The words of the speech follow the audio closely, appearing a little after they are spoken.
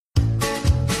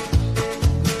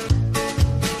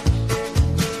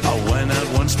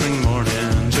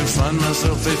find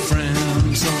myself a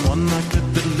friend, someone I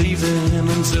could believe in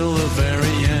until the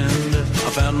very end. I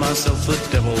found myself the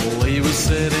devil, he was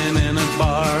sitting in a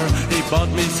bar. He bought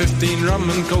me 15 rum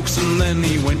and cokes and then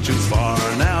he went too far.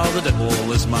 Now the devil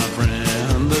is my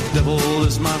friend, the devil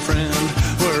is my friend.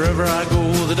 Wherever I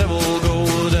go, the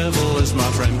devil is my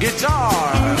friend.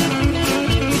 Guitar!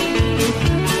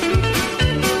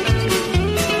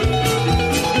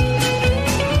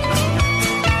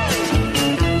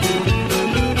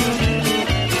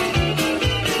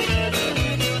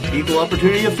 Equal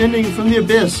opportunity offending from the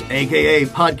abyss, a.k.a.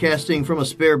 podcasting from a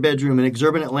spare bedroom in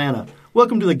exurban Atlanta.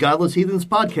 Welcome to the Godless Heathens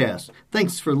podcast.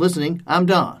 Thanks for listening. I'm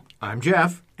Don. I'm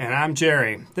Jeff. And I'm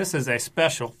Jerry. This is a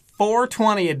special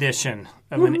 420 edition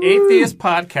of an atheist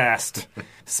podcast,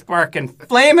 sparking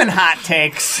flaming hot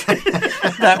takes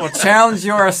that will challenge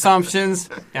your assumptions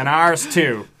and ours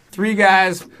too. 3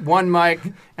 guys, 1 mic,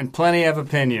 and plenty of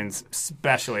opinions,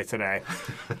 especially today.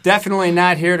 Definitely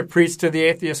not here to preach to the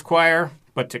atheist choir,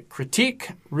 but to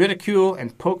critique, ridicule,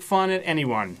 and poke fun at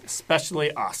anyone,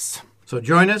 especially us. So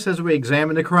join us as we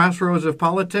examine the crossroads of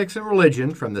politics and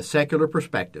religion from the secular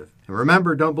perspective. And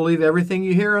remember, don't believe everything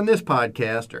you hear on this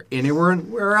podcast, or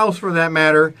anywhere else for that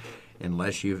matter,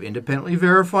 unless you've independently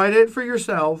verified it for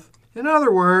yourself. In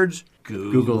other words,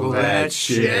 Google that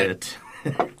shit.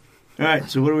 All right,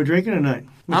 so what are we drinking tonight?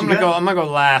 I'm gonna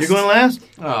go last. You're going last?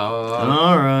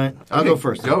 All right. I'll go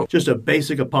first. Go. Just a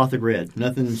basic Apothic Red.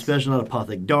 Nothing special, not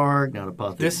Apothic Dark, not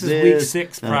Apothic This is week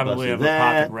 6 probably of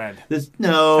Apothic Red.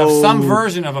 No. Of some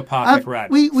version of Apothic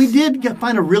Red. We did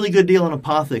find a really good deal on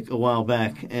Apothic a while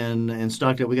back and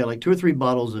stocked it. We got like 2 or 3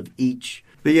 bottles of each.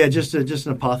 But yeah, just an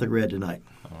Apothic Red tonight.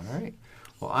 All right.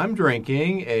 Well, I'm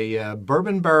drinking a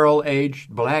bourbon barrel-aged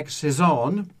black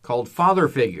Saison called Father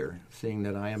Figure, seeing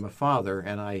that I am a father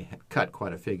and I cut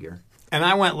quite a figure. And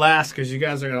I went last because you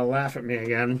guys are going to laugh at me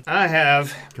again. I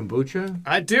have... Kombucha?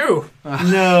 I do.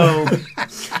 No.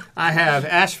 I have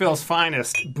Asheville's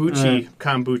Finest Bucci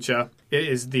Kombucha. It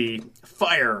is the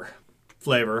fire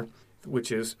flavor,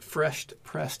 which is fresh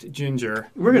pressed ginger.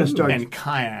 We're going to start... And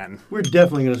cayenne. We're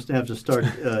definitely going to have to start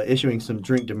issuing some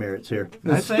drink demerits here.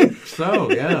 I think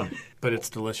so, yeah. But it's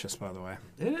delicious, by the way.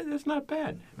 It's not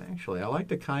bad, actually. I like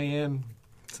the cayenne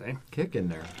kick in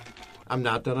there. I'm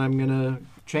not that I'm going to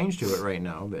change to it right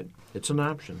now, but it's an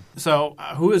option. So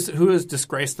who has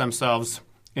disgraced themselves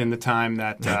in the time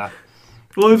that...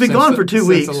 Well, we've been gone for 2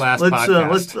 weeks. Let's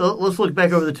look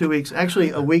back over the 2 weeks.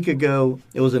 Actually, a week ago,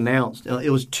 it was announced. It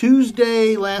was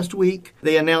Tuesday last week.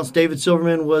 They announced David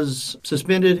Silverman was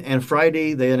suspended, and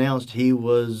Friday they announced he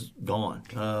was gone.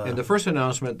 And the first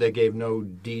announcement, they gave no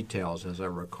details, as I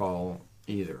recall,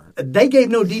 either. They gave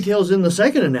no details in the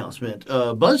second announcement.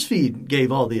 BuzzFeed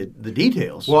gave all the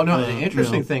details. Well, no, the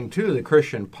interesting thing, too, the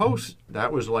Christian Post,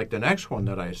 that was like the next one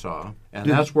that I saw. And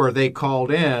that's where they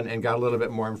called in and got a little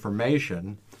bit more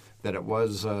information that it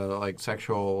was like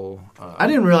sexual... I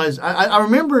didn't realize... I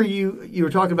remember you were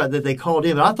talking about that they called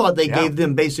in, but I thought they gave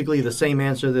them basically the same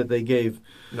answer that they gave...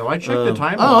 No, I checked the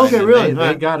timeline. Oh, okay, really?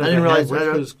 They got it. I didn't realize which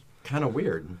was kind of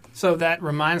weird. So that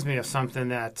reminds me of something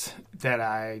that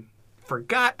I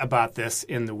forgot about this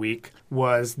in the week,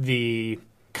 was the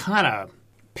kind of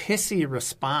pissy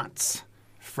response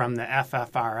from the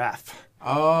FFRF.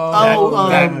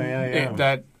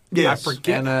 Yes. I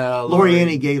forget.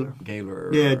 Lorianne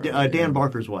Gaylor. Yeah, Dan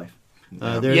Barker's wife.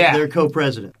 Their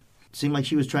co-president. Seemed like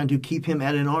she was trying to keep him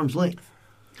at an arm's length.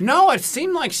 No, it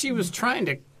seemed like she was trying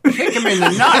to kick him in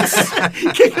the nuts.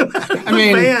 Kick him out of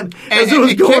the van as it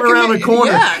was going around the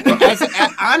corner. Yeah,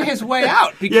 on his way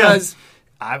out. Because,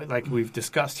 like we've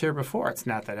discussed here before, it's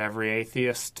not that every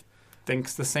atheist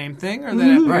thinks the same thing, or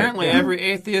that apparently every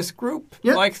atheist group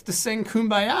likes to sing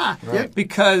Kumbaya,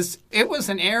 because it was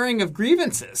an airing of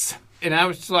grievances. And I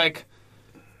was just like,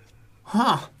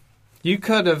 you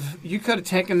could have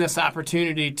taken this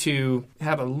opportunity to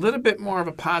have a little bit more of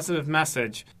a positive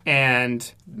message,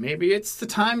 and maybe it's the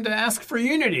time to ask for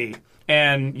unity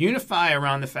and unify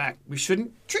around the fact we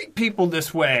shouldn't treat people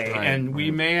this way, and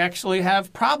we may actually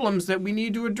have problems that we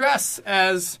need to address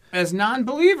as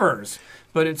non-believers.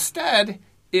 But instead,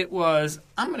 it was,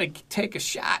 I'm going to take a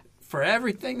shot for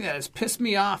everything that has pissed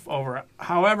me off over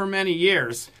however many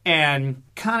years and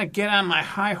kind of get on my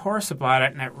high horse about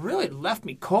it, and it really left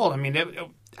me cold. I mean,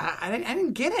 I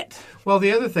didn't get it. Well,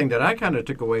 the other thing that I kind of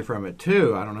took away from it,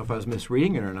 too, I don't know if I was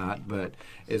misreading it or not, but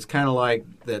it's kind of like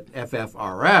that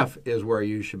FFRF is where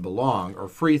you should belong, or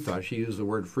free thought. She used the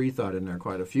word free thought in there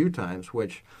quite a few times,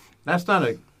 which that's not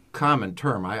a common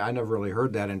term. I never really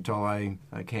heard that until I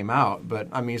came out. But,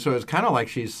 I mean, so it's kind of like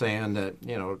she's saying that,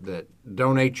 that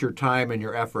donate your time and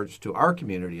your efforts to our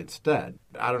community instead.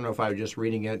 I don't know if I was just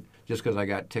reading it just because I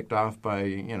got ticked off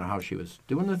by, how she was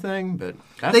doing the thing, but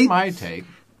that's my take.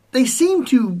 They seem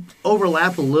to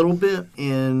overlap a little bit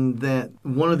in that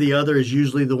one or the other is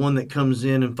usually the one that comes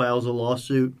in and files a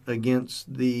lawsuit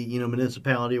against the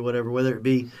municipality or whatever, whether it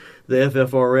be the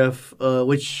FFRF,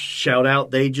 which shout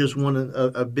out, they just won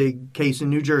a big case in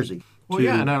New Jersey. Well,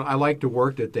 yeah, and I like the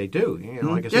work that they do.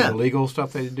 Like I said, the legal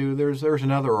stuff they do. There's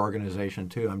another organization,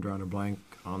 too. I'm drawing a blank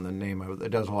on the name of it.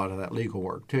 That does a lot of that legal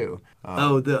work, too.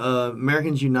 The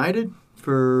Americans United?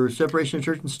 For separation of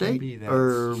church and state?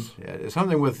 It's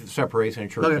something with separation of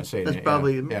church and state. That's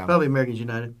probably Americans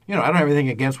United. I don't have anything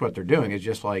against what they're doing. It's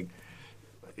just like,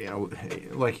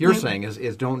 like you're saying,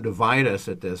 is don't divide us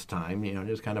at this time.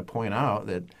 Just kind of point out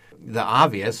that the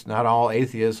obvious, not all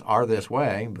atheists are this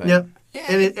way. But yeah.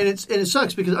 And it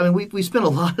sucks because we spend a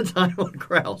lot of time on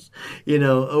Krauss, we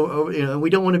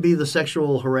don't want to be the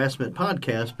sexual harassment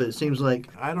podcast, but it seems like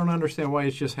I don't understand why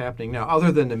it's just happening now,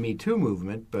 other than the Me Too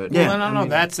movement. But no,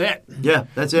 that's it. Yeah,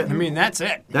 that's it. That's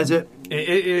it. That's it.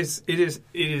 It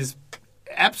is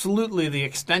absolutely the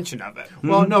extension of it.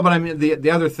 Well, no, but the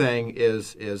other thing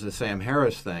is the Sam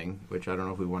Harris thing, which I don't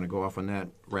know if we want to go off on that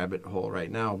rabbit hole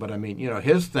right now. But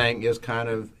his thing is kind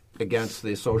of against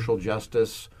the social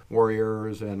justice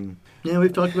warriors, and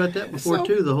we've talked about that before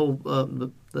too. The whole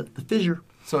the fissure.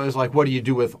 So it's like, what do you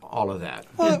do with all of that?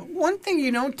 Well, one thing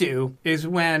you don't do is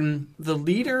when the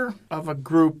leader of a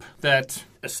group that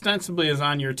ostensibly is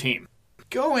on your team,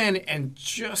 go in and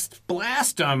just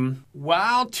blast them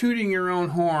while tooting your own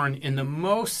horn in the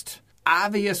most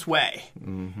obvious way.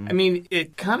 Mm-hmm.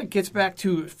 It kind of gets back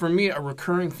to, for me, a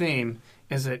recurring theme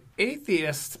is that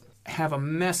atheists have a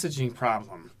messaging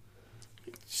problem.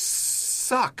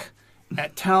 Suck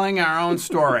at telling our own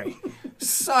story.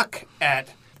 Suck at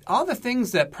all the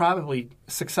things that probably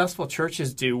successful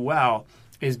churches do well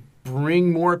is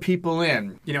bring more people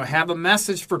in. Have a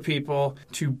message for people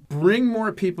to bring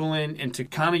more people in and to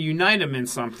kind of unite them in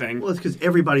something. Well, it's because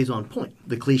everybody's on point.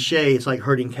 The cliche, it's like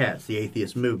herding cats, the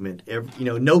atheist movement.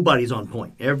 Nobody's on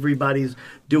point. Everybody's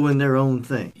doing their own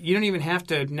thing. You don't even have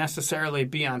to necessarily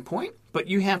be on point, but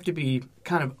you have to be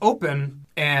kind of open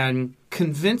and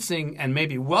convincing and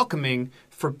maybe welcoming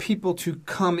for people to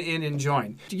come in and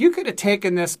join. You could have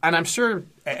taken this, and I'm sure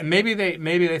maybe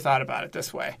they thought about it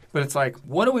this way, but it's like,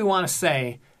 what do we want to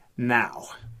say now?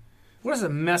 What is a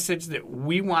message that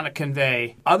we want to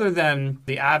convey other than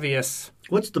the obvious?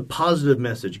 What's the positive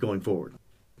message going forward?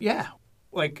 Yeah.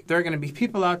 Like, there are going to be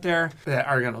people out there that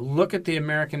are going to look at the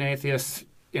American atheists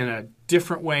in a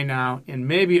different way now and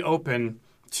maybe open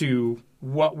to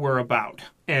what we're about.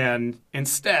 And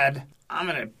instead, I'm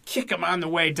going to kick them on the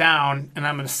way down, and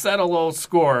I'm going to settle old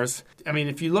scores.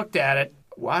 If you looked at it,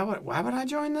 why would I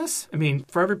join this?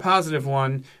 For every positive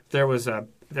one, there was a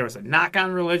knock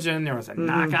on religion, there was a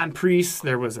knock on priests,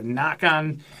 there was a knock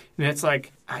on, and it's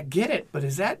like, I get it, but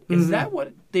is that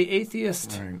what the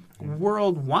atheist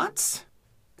world wants?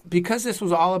 Because this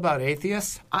was all about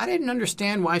atheists, I didn't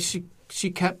understand why she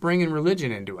kept bringing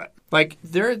religion into it. Like,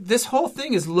 this whole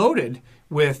thing is loaded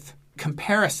with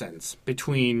comparisons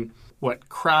between what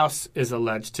Krauss is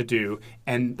alleged to do.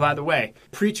 And by the way,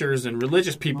 preachers and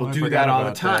religious people do that all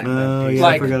the time.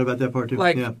 I forgot about that part too.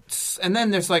 And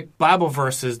then there's Bible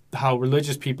verses, how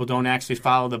religious people don't actually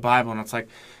follow the Bible. And it's like,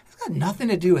 it's got nothing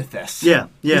to do with this. Yeah.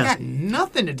 It's got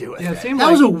nothing to do with it.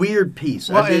 That was a weird piece.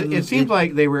 Well, it seemed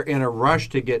like they were in a rush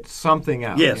to get something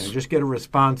out. Yes. Just get a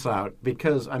response out.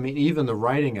 Because, even the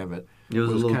writing of it was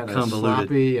a little kind of convoluted.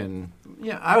 sloppy. And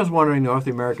I was wondering, though, if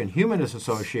the American Humanist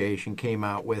Association came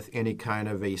out with any kind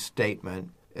of a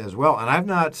statement as well. And I've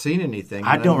not seen anything.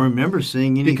 I don't remember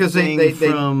seeing anything because they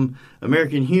from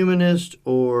American Humanist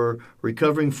or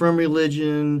Recovering from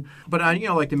Religion. But,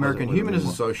 like the American Humanist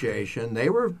Association, they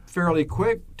were fairly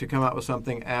quick to come out with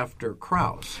something after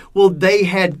Krauss. Well, they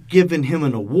had given him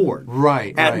an award.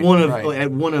 At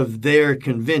one of their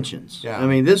conventions.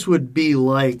 Yeah. This would be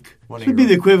like... This would be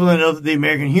the equivalent of the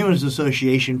American Humanist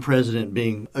Association president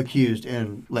being accused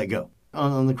and let go.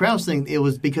 On the Krauss thing, it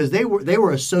was because they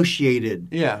were associated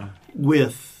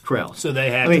with Krauss. So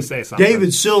they had to say something.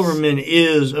 David Silverman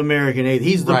is American atheist.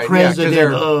 He's the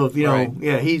president of,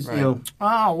 he's,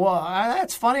 Oh, well,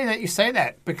 that's funny that you say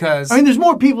that because... there's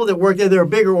more people that work there. They're a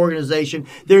bigger organization.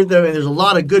 And there's a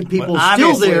lot of good people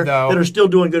still there that are still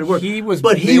doing good work. He was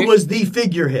the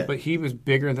figurehead. But he was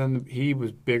bigger than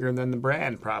the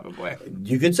brand, probably.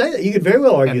 You could say that. You could very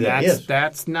well argue that, yes.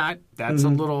 That's a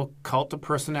little cult of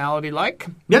personality-like.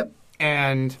 Yep.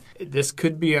 And this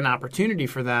could be an opportunity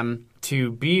for them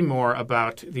to be more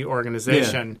about the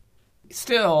organization.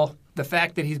 Still, the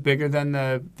fact that he's bigger than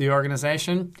the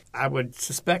organization, I would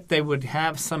suspect they would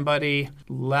have somebody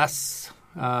less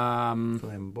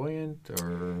flamboyant,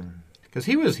 or because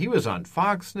he was on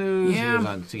Fox News, Yeah. he was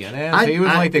on CNN, so he was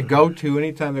like the go-to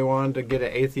anytime they wanted to get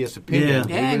an atheist opinion.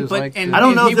 Yeah. He was But- like and- the- I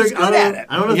don't know he if they're was good at it.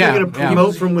 I don't know if Yeah, they're going to yeah.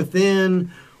 promote from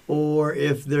within or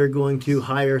if they're going to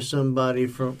hire somebody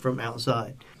from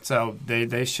outside. So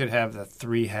they should have the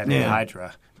three-headed Yeah.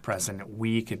 Hydra president.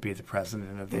 We could be the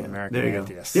president of the American There you go.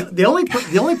 Atheists. The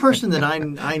only person that I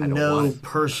know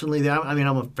personally that I'm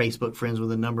on Facebook friends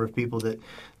with a number of people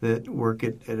that work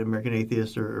at American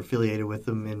Atheists or are affiliated with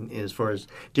them in as far as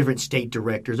different state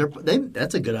directors.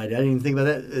 That's a good idea. I didn't even think about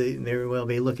that. Very well.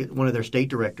 They look at one of their state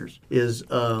directors is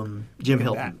Jim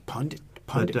Hilton. That pundit.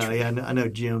 But yeah, I know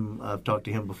Jim. I've talked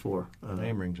to him before.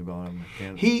 name rings a bell. I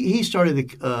can't- He started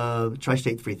the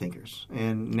Tri-State Freethinkers,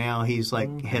 and now he's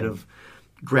like head of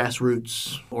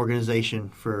grassroots organization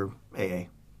for AA,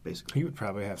 basically. He would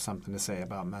probably have something to say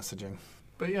about messaging.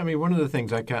 But yeah, I mean, one of the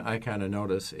things I kind of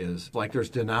notice is like there's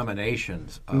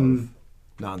denominations of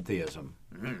non-theism.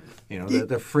 You know,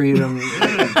 the freedom.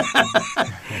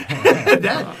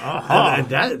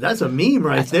 That's a meme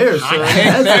right there. So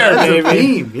there, that's a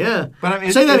baby. meme. Yeah. But I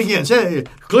mean, say that it's- again. Say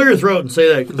that. Clear your throat and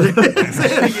say that. Say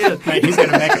that again. He's going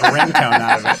to make a ringtone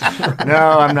out of it. No,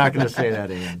 I'm not going to say that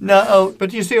again. No. Oh,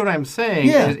 But you see what I'm saying?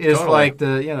 Yeah, is totally. like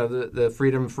the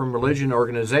Freedom from Religion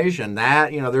organization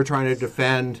that they're trying to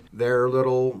defend their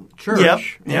little church. Yep,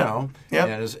 You yep, know, yep.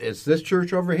 and it's this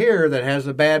church over here that has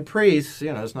the bad priests.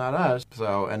 It's not us.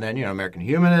 So and then American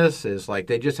Humanists is like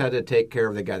they just had to take care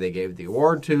of the guy they gave the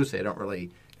award to, so they don't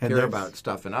really And care they're- about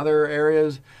stuff in other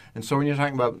areas. And so when you're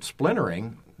talking about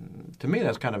splintering, to me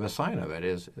that's kind of a sign of it.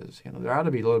 Is there ought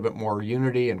to be a little bit more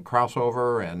unity and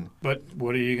crossover, and But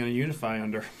what are you going to unify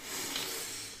under?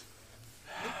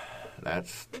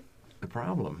 that's the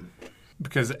problem.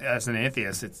 Because as an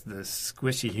atheist, it's the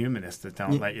squishy humanists that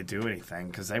don't let you do anything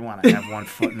because they want to have one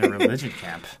foot in the religion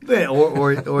camp. yeah,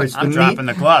 or it's I'm the dropping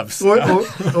the gloves. or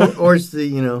it's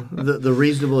the the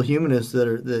reasonable humanists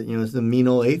it's the mean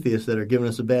old atheists that are giving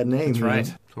us a bad name. That's right.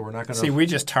 So we're not going to. See, we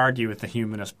just tarred you with the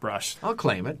humanist brush. I'll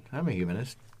claim it. I'm a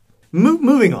humanist.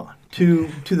 Moving on to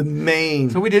the main.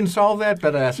 So we didn't solve that,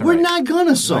 but that's all We're right. not going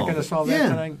to solve. gonna it. solve that yeah.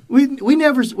 tonight? We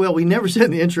never said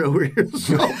in the intro we're here to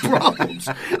solve problems.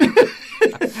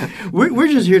 we're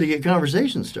just here to get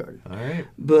conversations started. All right.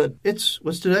 But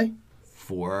what's today?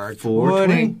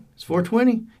 420. It's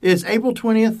 420. It's April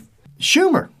 20th.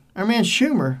 Schumer, our man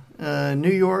Schumer,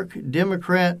 New York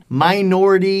Democrat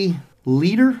minority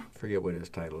leader. Forget what his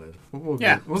title is. We'll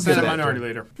get Senate that minority to-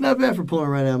 leader. Not bad for pulling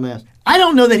right out of mask. I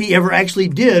don't know that he ever actually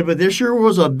did, but there sure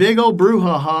was a big old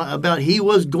brouhaha about he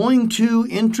was going to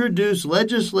introduce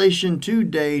legislation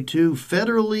today to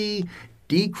federally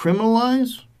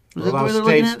decriminalize. Is that the Allow way they're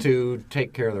looking states at it? to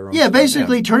take care of their own Yeah, stuff.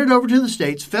 basically turn it over to the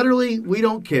states. Federally, we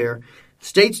don't care.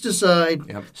 States decide.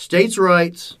 Yep. States'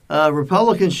 rights.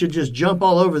 Republicans should just jump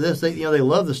all over this. They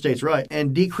love the states' right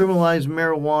and decriminalize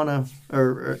marijuana,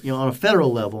 or on a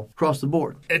federal level across the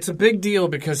board. It's a big deal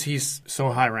because he's so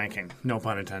high-ranking. No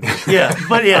pun intended. Yeah,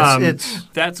 but it's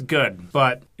That's good.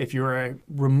 But if you're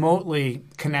remotely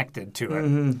connected to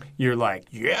it, you're like,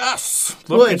 yes, look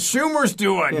Well, what it's- Schumer's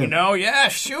doing. Yeah. Yeah,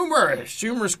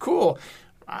 Schumer's cool.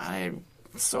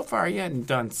 So far, he hadn't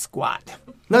done squat.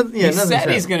 He said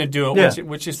he's going to do it, Yeah.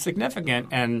 which is significant,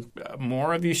 and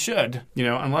more of you should.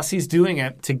 Unless he's doing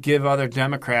it to give other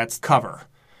Democrats cover.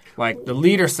 Like the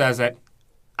leader says it,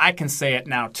 I can say it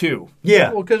now too.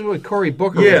 Yeah, Well, because Cory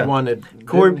Booker Yeah. was one that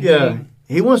Corey, didn't yeah,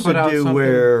 he wants put to out do something?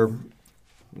 where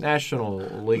national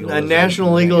a legalization. national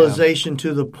Yeah. legalization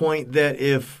to the point that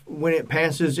when it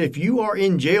passes, if you are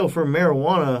in jail for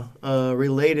marijuana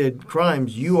related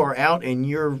crimes, you are out and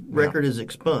your record is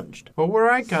expunged. Well, where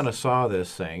I kind of saw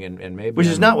this thing, and maybe Which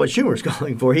is not what Schumer's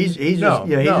calling for. He's No,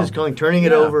 just calling turning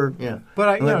it Yeah. over. Yeah,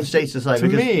 But and let the states decide. To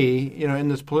because- me, in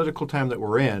this political time that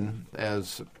we're in,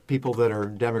 as people that are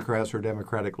Democrats or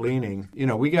Democratic leaning,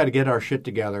 we got to get our shit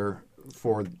together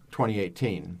for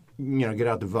 2018. Get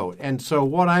out the vote. And so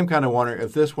what I'm kind of wondering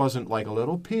if this wasn't like a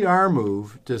little PR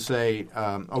move to say,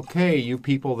 okay, you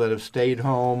people that have stayed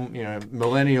home,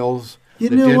 millennials You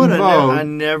that know didn't what? vote. I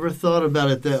never thought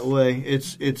about it that way.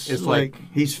 It's It's like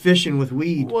he's fishing with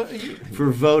weed Well,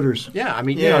 for voters. yeah, I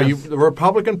mean, Yeah. the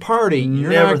Republican Party, you're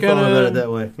Never not gonna, thought about it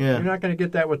that way. Yeah. You're not going to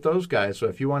get that with those guys. So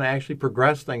if you want to actually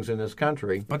progress things in this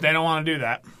country, But they don't want to do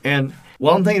that. And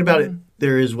while I'm thinking about it,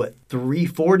 there is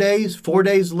 4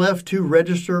 days left to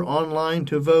register online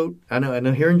to vote. I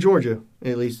know here in Georgia,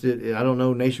 At least, I don't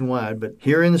know nationwide, but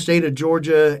here in the state of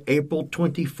Georgia, April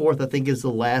 24th, I think, is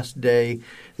the last day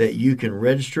that you can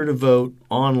register to vote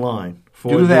online.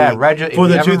 Do that. For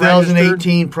the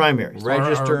 2018 primaries.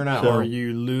 Register now. Or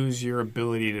you lose your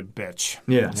ability to bitch.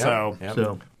 Yeah.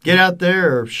 So get out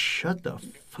there or shut the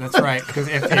that's right. Because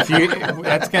if you,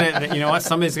 that's gonna, you know what?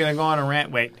 Somebody's gonna go on a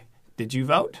rant. Wait, did you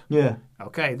vote? Yeah.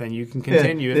 Okay, then you can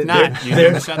continue. Yeah. If not, you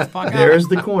need to shut the fuck up. There's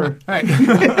the corner. Right.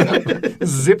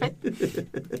 Zip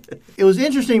it. It was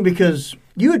interesting because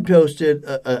you had posted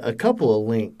a couple of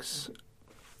links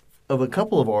of a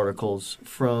couple of articles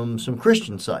from some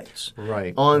Christian sites.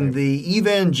 Right. On the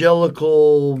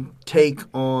evangelical take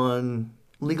on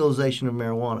legalization of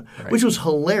marijuana, which was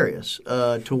hilarious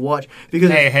to watch.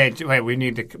 Because wait, we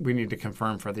need to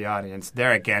confirm for the audience.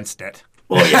 They're against it.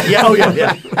 Well,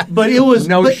 yeah. But it was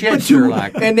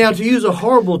Sherlock. And now, to use a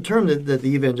horrible term that the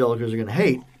evangelicals are going to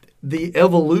hate, the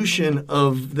evolution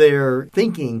of their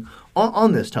thinking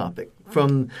on this topic.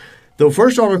 From the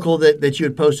first article that you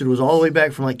had posted was all the way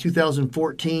back from like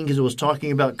 2014, because it was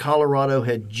talking about Colorado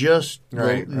had just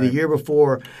the year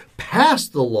before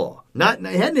passed the law. It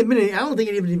hadn't been. I don't think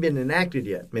it had even been enacted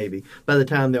yet. Maybe by the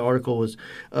time the article was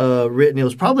written, it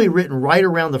was probably written right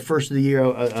around the first of the year.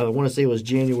 I want to say it was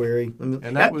January, and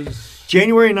that was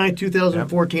January 9th,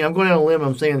 2014. Yep. I'm going out on a limb.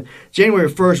 I'm saying January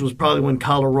 1st was probably when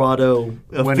Colorado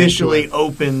officially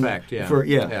opened. Is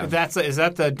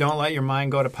that the "Don't let your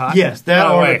mind go to pot"? Yes, that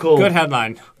article. Good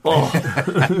headline.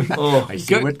 I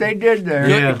see what they did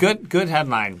there. Good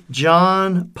headline.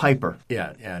 John Piper.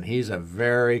 Yeah, and he's a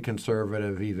very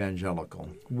conservative evangelical.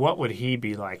 What would he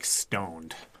be like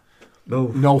stoned?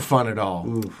 No fun at all.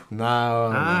 Oof.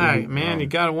 Man, you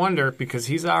gotta wonder, because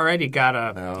he's already got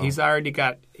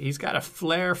a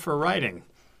flair for writing.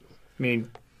 I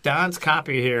mean, Don's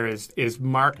copy here is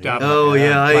marked up. Oh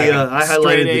yeah, I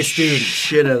highlighted the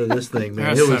shit out of this thing,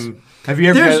 man. Have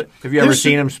you ever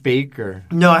seen him speak? Or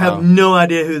no, I have no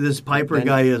idea who this Piper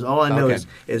guy is. All I know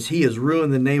is he has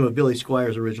ruined the name of Billy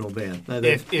Squier's original band.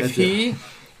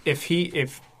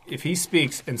 If he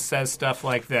speaks and says stuff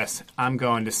like this, I'm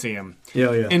going to see him.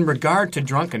 Yeah. In regard to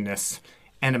drunkenness,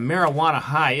 and a marijuana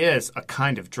high is a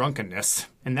kind of drunkenness,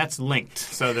 and that's linked.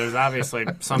 So there's obviously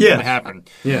something to happen.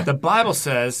 Yeah. The Bible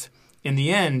says, in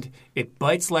the end, it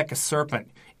bites like a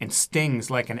serpent and stings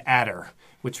like an adder,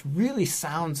 which really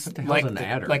sounds like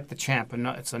the champ.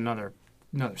 It's another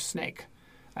snake,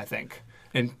 I think.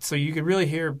 And so you could really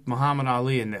hear Muhammad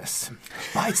Ali in this.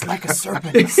 Bites like a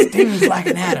serpent, stings like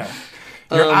an adder.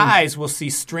 Your eyes will see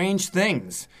strange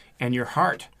things, and your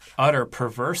heart utter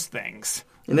perverse things.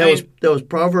 And that was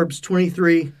Proverbs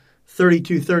 23,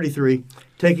 32, 33,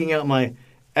 taking out my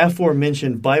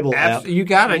aforementioned Bible app. You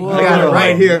got it. You got it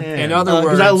right here. Yeah. In other words,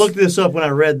 because I looked this up when I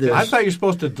read this. I thought you were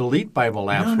supposed to delete Bible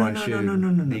apps once you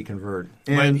deconvert.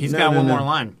 And he's got one more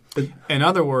line. In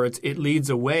other words, it leads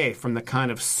away from the kind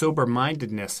of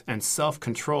sober-mindedness and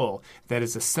self-control that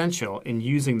is essential in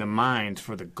using the mind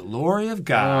for the glory of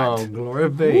God. Oh, glory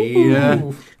be.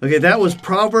 Okay, that was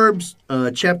Proverbs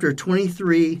chapter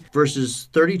 23, verses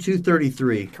 32,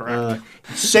 33. Correct.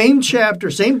 Same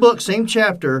chapter, same book, same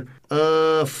chapter.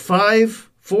 5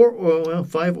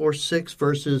 or 6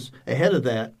 verses ahead of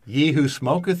that. Ye who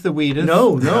smoketh the weedeth.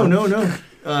 No.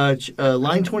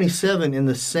 Line 27 in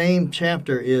the same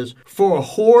chapter is, for a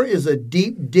whore is a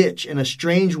deep ditch and a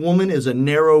strange woman is a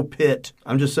narrow pit.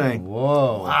 I'm just saying.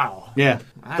 Whoa. Wow. Yeah.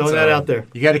 Throwing that out there.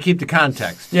 You got to keep the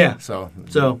context. Yeah. So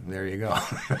there you go.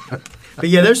 But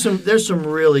yeah, there's some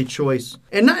really choice,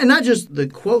 and not just the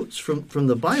quotes from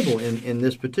the Bible in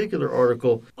this particular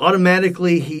article.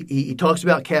 Automatically, he talks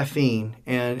about caffeine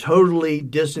and totally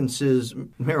distances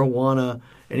marijuana.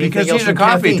 Because he's a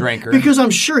coffee drinker. Because I'm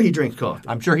sure he drinks coffee.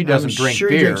 I'm sure he doesn't drink sure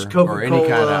beer he drinks Coca-Cola, or any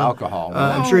kind of alcohol.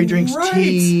 I'm sure he drinks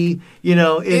tea. You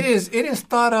know, it is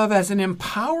thought of as an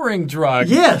empowering drug.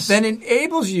 Yes, that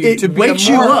enables you to be wakes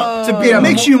you up. It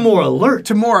makes you more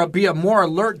alert. Be a more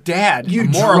alert dad, you a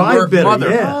more drive alert better,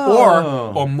 mother,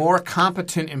 or a more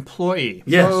competent employee.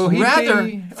 Yes. So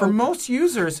rather, for most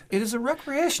users, it is a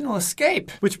recreational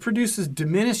escape, which produces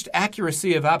diminished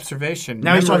accuracy of observation,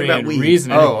 now he's talking about and weed.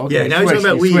 reasoning. Oh, okay. Yeah. Now he's talking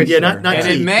about weed. Yeah, not and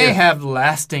tea. it may have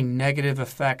lasting negative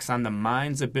effects on the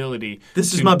mind's ability.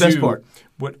 This is my best part.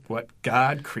 What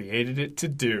God created it to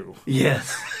do.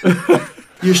 Yes.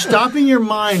 You're stopping your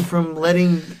mind from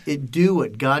letting it do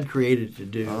what God created it to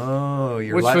do. Oh,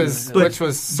 which was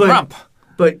scrump.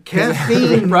 But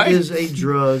caffeine right? is a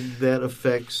drug that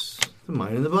affects the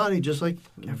mind and the body, just like.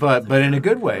 But in a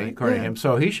good way, according to him.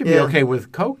 So he should be okay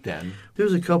with Coke then.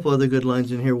 There's a couple other good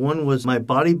lines in here. One was, "My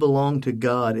body belonged to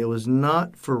God. It was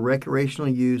not for recreational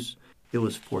use. It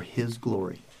was for His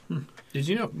glory." Did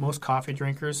you know most coffee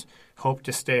drinkers hope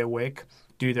to stay awake,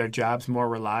 do their jobs more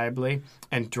reliably,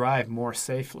 and drive more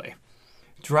safely?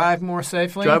 Drive more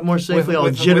safely,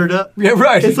 all jittered up. Yeah,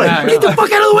 right. It's like, get the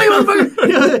fuck out of the way,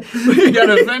 motherfucker! You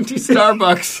got a venti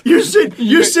Starbucks.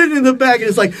 You're sitting in the back, and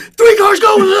it's like 3 cars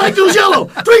go when the light goes yellow.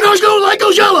 3 cars go when the light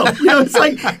goes yellow. It's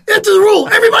like that's the rule.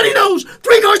 Everybody knows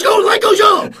 3 cars go when the light goes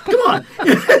yellow. Come on,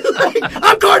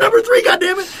 I'm car number 3.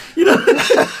 Goddammit.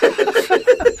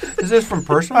 Is this from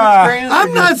personal experience?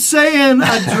 I'm not saying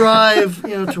I drive,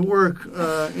 to work,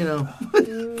 but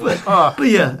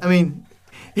yeah, I mean.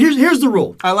 Here's the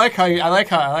rule. I like how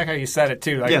you said it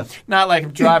too. Like, yeah. Not like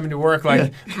I'm driving to work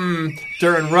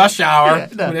during rush hour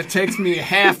when it takes me a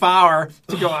half hour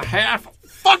to go a half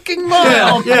fucking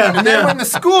mile. Yeah. And then when the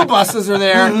school buses are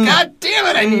there, God damn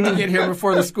it, I need to get here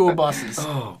before the school buses.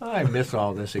 Oh, I miss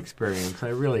all this experience.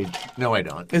 I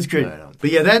don't. It's great. No, I don't.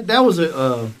 But yeah, that was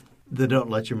the Don't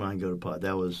Let Your Mind Go to Pot.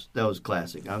 That was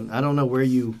classic. I don't know where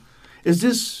you is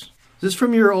this. Is this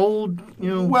from your old,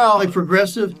 like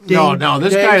progressive? No,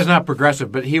 this guy is not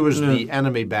progressive, but he was the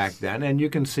enemy back then, and you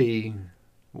can see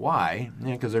why,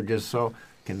 because they're just so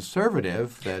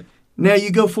conservative that... Now you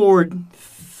go forward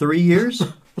 3 years.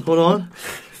 Hold on.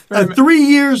 3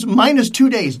 years minus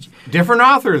 2 days. Different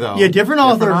author, though. Yeah, different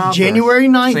author. January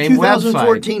 9th, Same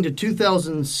 2014 website. to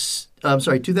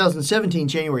 2017,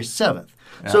 January 7th.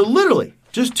 Yeah. So literally,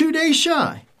 just 2 days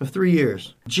shy of 3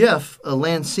 years. Jeff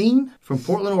Lansine from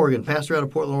Portland, Oregon, pastor out of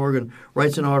Portland, Oregon,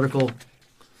 writes an article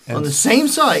on the same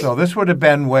site. So this would have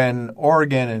been when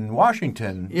Oregon and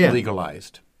Washington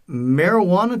legalized.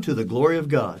 Marijuana to the glory of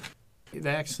God. They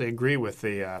actually agree with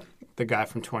the guy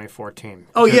from 2014.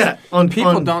 Oh, yeah.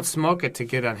 People don't smoke it to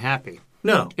get unhappy.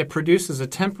 No. It produces a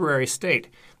temporary state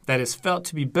that is felt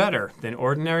to be better than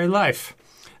ordinary life.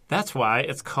 That's why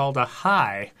it's called a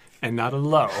high and not a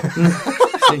low.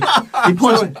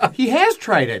 He has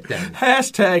tried it then.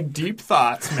 Hashtag deep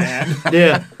thoughts, man.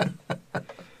 Yeah.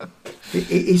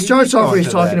 He starts off where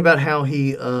he's talking about how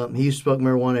he used to smoke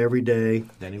marijuana every day.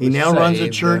 He now runs a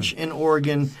church in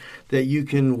Oregon that you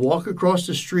can walk across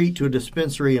the street to a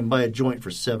dispensary and buy a joint for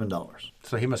 $7.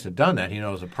 So he must have done that. He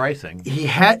knows the pricing. He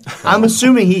had. I'm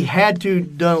assuming he had to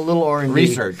done a little R&D.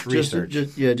 Research. Just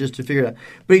to figure it out.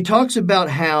 But he talks about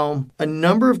how a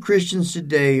number of Christians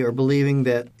today are believing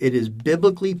that it is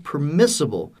biblically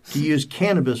permissible to use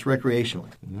cannabis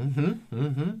recreationally.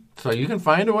 So you can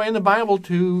find a way in the Bible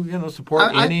to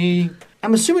support any.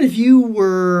 I'm assuming if you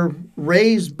were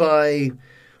raised by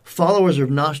followers of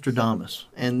Nostradamus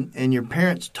and your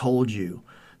parents told you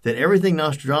that everything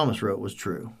Nostradamus wrote was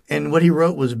true, and what he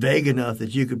wrote was vague enough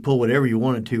that you could pull whatever you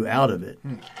wanted to out of it,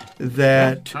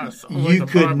 that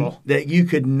you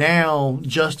could now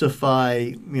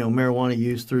justify marijuana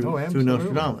use through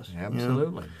Nostradamus.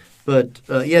 Absolutely. But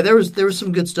there was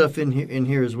some good stuff in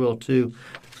here as well too.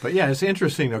 But yeah, it's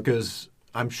interesting though, because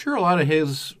I'm sure a lot of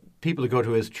his people that go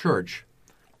to his church.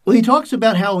 Well, he talks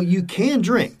about how you can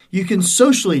drink, you can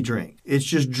socially drink. It's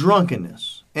just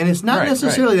drunkenness, and it's not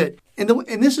necessarily that. And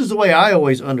this is the way I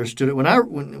always understood it when I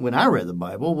read the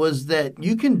Bible, was that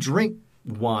you can drink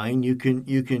wine, you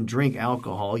can drink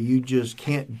alcohol, you just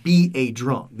can't be a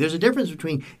drunk. There's a difference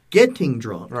between getting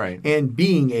drunk and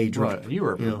being a drunk. Well, you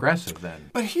were progressive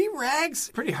then. But he rags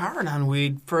pretty hard on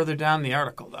weed further down the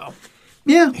article, though.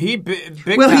 Yeah. He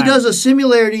he does a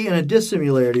similarity and a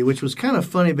dissimilarity, which was kind of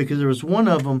funny because there was one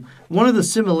of the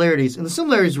similarities, and the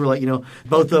similarities were like,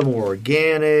 both of them were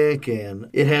organic and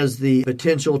it has the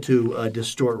potential to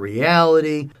distort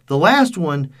reality. The last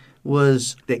one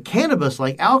was that cannabis,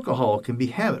 like alcohol, can be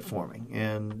habit forming,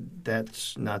 and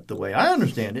that's not the way I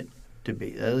understand it to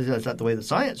be. That's not the way the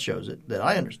science shows it that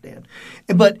I understand.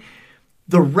 But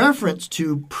the reference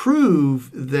to prove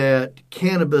that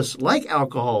cannabis, like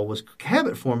alcohol, was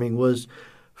habit-forming was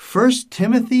 1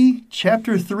 Timothy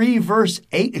chapter 3, verse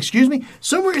 8. Excuse me?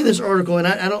 Somewhere in this article, and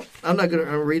I'm not going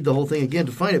to read the whole thing again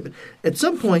to find it, but at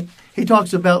some point he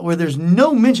talks about where there's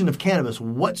no mention of cannabis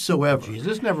whatsoever.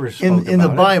 Jesus never spoke in the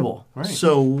Bible. Right.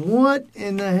 So what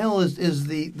in the hell is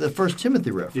the 1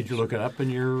 Timothy reference? Did you look it up in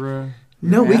your...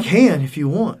 No, we can if you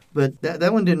want, but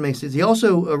that one didn't make sense. He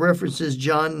also references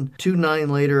John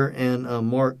 2:9 later and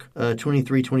Mark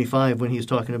 23:25 when he's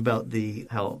talking about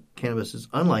how cannabis is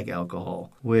unlike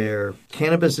alcohol, where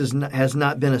cannabis has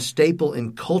not been a staple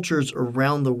in cultures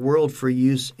around the world for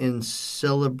use in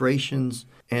celebrations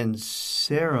and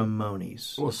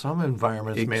ceremonies. Well, some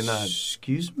environments may not.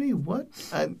 Excuse me, what?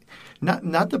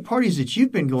 Not the parties that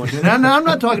you've been going to. Now, I'm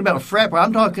not talking about frat party.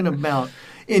 I'm talking about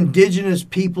indigenous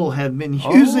people have been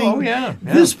using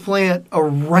this plant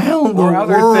around the or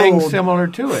other world things similar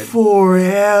to it.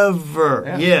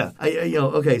 forever. Yeah.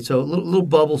 Okay, so a little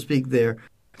bubble speak there.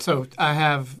 So I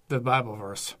have the Bible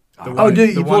verse. Do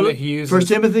you the pull one it? that he uses? 1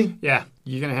 Timothy? Yeah,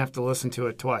 you're going to have to listen to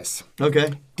it twice.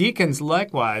 Okay. Deacons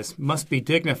likewise must be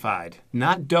dignified,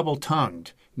 not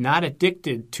double-tongued, not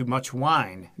addicted to much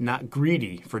wine, not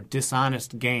greedy for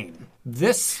dishonest gain.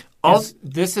 This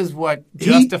is what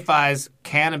justifies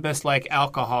cannabis-like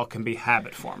alcohol can be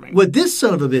habit-forming. What this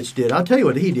son of a bitch did, I'll tell you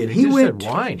what he did. He just went.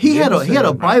 said wine. He He had didn't a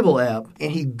say Bible app,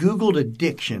 and he Googled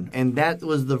addiction, and that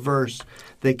was the verse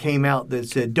that came out that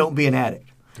said, "Don't be an addict."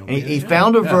 And he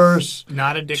found a verse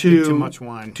Not addicted to much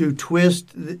wine. to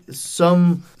twist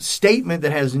some statement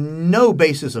that has no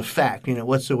basis of fact in it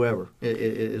whatsoever.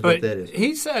 Is what that is.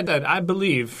 He said that I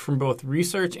believe from both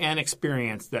research and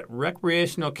experience that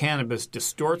recreational cannabis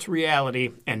distorts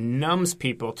reality and numbs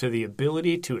people to the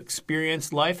ability to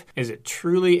experience life as it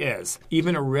truly is.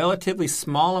 Even a relatively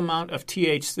small amount of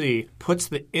THC puts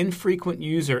the infrequent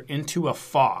user into a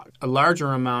fog. A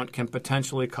larger amount can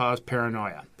potentially cause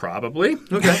paranoia. Probably.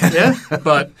 Okay. Yeah.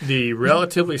 But the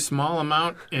relatively small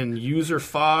amount in user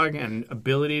fog and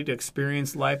ability to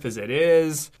experience life as it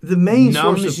is, The main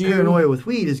source numbs of you. paranoia with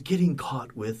weed is getting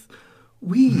caught with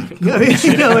weed. Going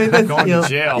to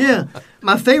jail. Yeah.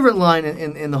 My favorite line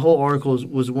in the whole article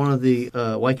was one of the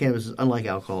why cannabis is unlike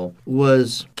alcohol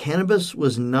was cannabis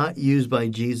was not used by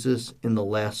Jesus in the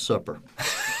Last Supper.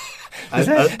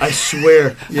 I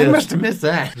swear. Yes. I must have missed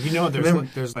that. You know,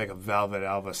 there's like a Velvet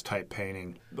Elvis type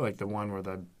painting, like the one where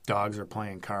the dogs are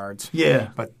playing cards. Yeah.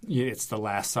 But it's the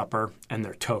Last Supper, and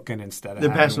they're token instead of They're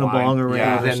having passing a wine. bong around.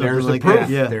 Yeah. or Then something there's like the proof. that.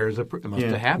 Yeah. There's a proof. It must Yeah.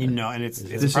 have happened. You know, and it's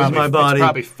This probably, is my body. It's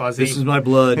probably fuzzy. This is my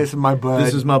blood. This is my blood.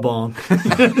 This is my bong.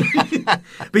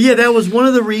 But yeah, that was one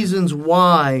of the reasons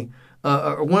why,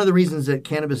 or one of the reasons that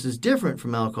cannabis is different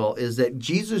from alcohol is that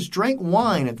Jesus drank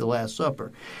wine at the Last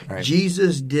Supper. Right.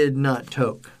 Jesus did not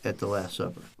toke at the Last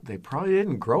Supper. They probably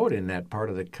didn't grow it in that part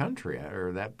of the country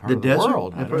or that part The of the desert?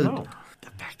 world. I That part don't of know. The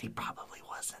fact he probably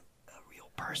wasn't a real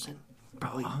person.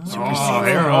 Probably Oh, superseded.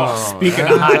 here, speaking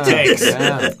of hot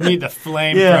takes, need the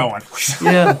flame going.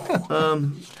 Yeah.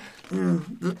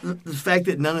 The fact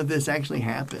that none of this actually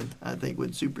happened, I think,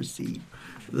 would supersede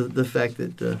the fact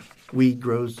that weed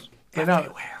grows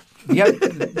everywhere.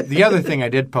 The other thing I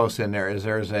did post in there is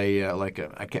there's a I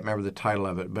can't remember the title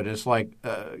of it, but it's like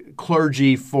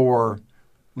clergy for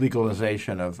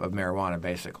legalization of marijuana,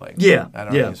 basically. Yeah, I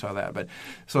don't know if you saw that, but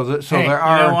so Hey, there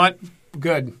are. You know what?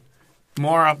 Good.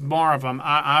 More of them.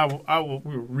 I will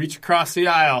reach across the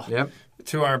aisle Yep.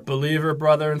 to our believer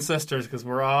brother and sisters because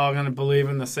we're all going to believe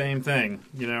in the same thing.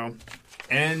 You know,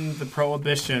 end the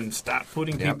prohibition. Stop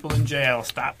putting people in jail.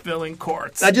 Stop filling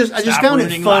courts. I just stop found it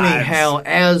ruining funny lives. how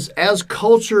as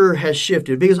culture has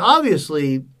shifted, because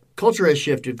obviously culture has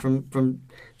shifted from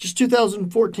just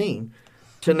 2014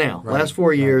 to now, last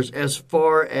 4 years, as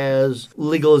far as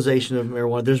legalization of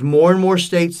marijuana. There's more and more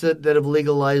states that have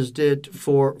legalized it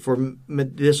for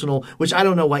medicinal, which I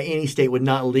don't know why any state would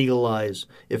not legalize.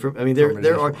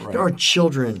 There are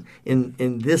children in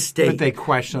this state But they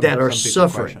question that them. are Some people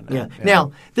suffering. question that. Yeah.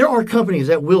 Now, there are companies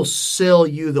that will sell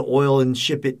you the oil and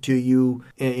ship it to you.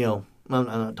 And, I'm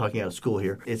not talking out of school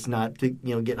here. It's not to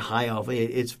get high off.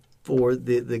 It's for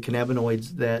the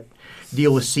cannabinoids that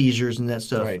deal with seizures and that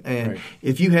stuff. Right, and right.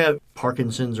 if you have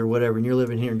Parkinson's or whatever, and you're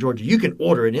living here in Georgia, you can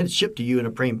order it and it's shipped to you in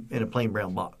a plain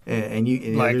brown box. And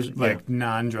like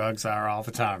non-drugs are all the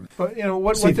time. But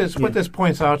what this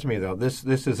points out to me though, this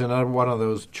is another one of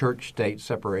those church-state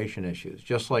separation issues.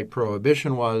 Just like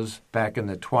prohibition was back in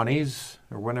the 20s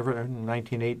or whenever,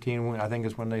 1918, I think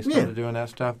is when they started doing that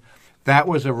stuff. That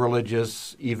was a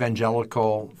religious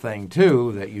evangelical thing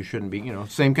too. That you shouldn't be,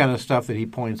 same kind of stuff that he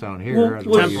points out here.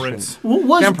 Temperance.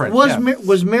 Was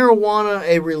marijuana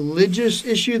a religious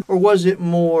issue, or was it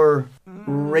more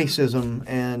racism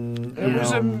and It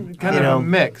was a kind of a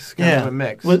mix.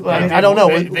 I don't know.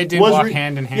 They did walk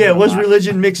hand in hand. Yeah, a was lot.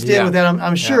 religion mixed in Yeah. with that?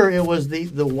 I'm sure it was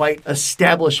the white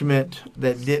establishment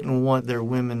that didn't want their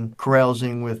women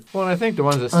carousing with Well, I think the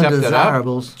ones that stepped it up,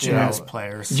 undesirables. Jazz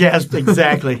players. Jazz,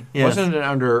 exactly. Yes. wasn't it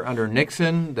under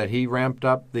Nixon that he ramped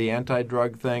up the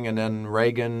anti-drug thing, and then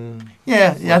Reagan?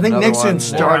 Yeah, I think Another Nixon one,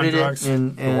 started war on it, drugs.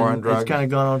 and The war on it's drugs. kind of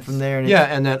gone on from there. And Yeah,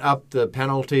 and then up the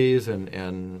penalties and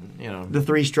the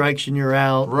 3 strikes and you're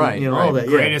out. and, Right, all right. that. Yeah.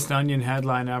 Greatest Onion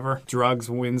headline ever. Drugs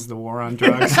wins the war on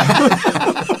drugs.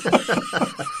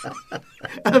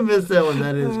 I missed that one.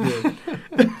 That is good.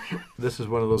 this is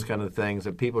one of those kind of things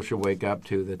that people should wake up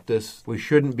to, that we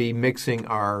shouldn't be mixing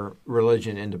our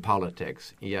religion into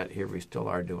politics, yet here we still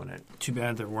are doing it. Too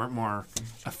bad there weren't more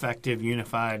effective,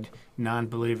 unified,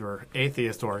 non-believer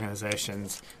atheist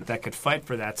organizations that could fight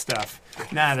for that stuff.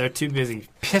 Nah, they're too busy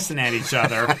pissing at each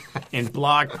other in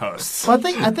blog posts. Well,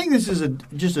 I think this is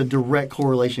just a direct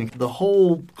correlation. The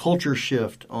whole culture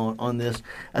shift on this,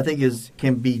 I think,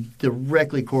 can be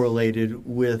directly correlated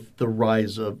with the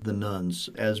rise of the nuns.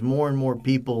 As more and more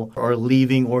people are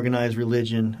leaving organized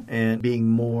religion and being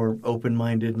more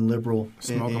open-minded and liberal.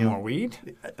 Smoking more weed?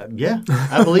 Yeah,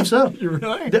 I believe so. You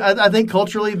really? I think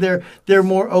culturally they're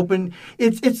more open.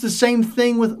 It's the same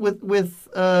thing with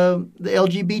the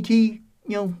LGBT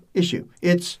issue.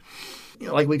 It's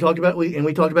like we talked about,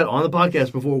 we talked about on the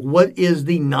podcast before. What is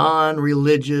the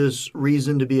non-religious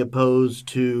reason to be opposed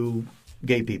to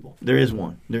gay people? There is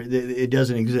one. It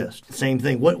doesn't exist. Same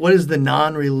thing. What is the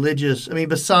non-religious? I mean,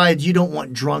 besides you don't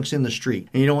want drunks in the street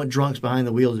and you don't want drunks behind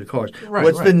the wheels of cars. Right,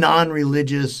 What's the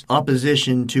non-religious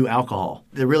opposition to alcohol?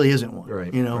 There really isn't one.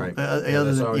 Right. Right.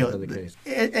 That's always been the case.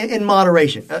 In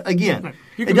moderation. Again,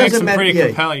 You it can make doesn't some matter. pretty Yeah.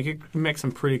 compelling. You could make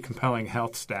some pretty compelling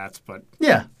health stats, but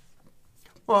Yeah.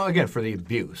 Well, again, for the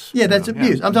abuse. Yeah, that's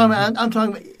abuse. Yeah. I'm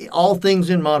talking about all things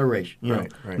in moderation.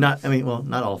 Right. Not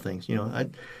all things.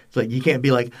 It's like you can't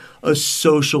be like a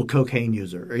social cocaine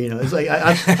user. Or, it's like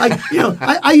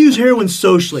I use heroin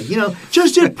socially.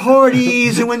 Just at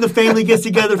parties and when the family gets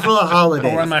together for the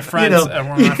holidays. or when my friend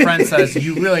says,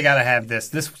 "You really got to have this.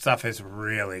 This stuff is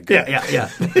really good."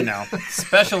 Yeah.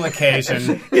 Special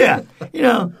occasion. Yeah.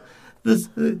 Your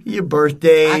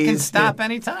birthday. I can stop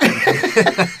anytime.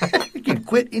 I can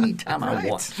quit anytime I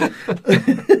want.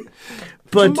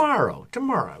 But Tomorrow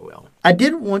I will. I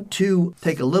did want to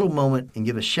take a little moment and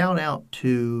give a shout out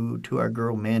to our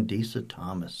girl Mandisa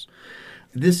Thomas.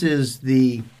 This is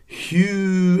the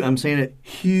I'm saying it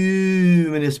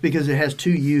humanist because it has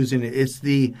two U's in it. It's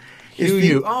the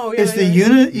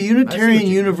Unitarian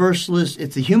Universalist.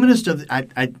 It's the humanist of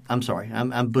I'm sorry,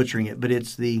 I'm butchering it, but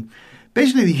it's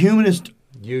basically the humanist.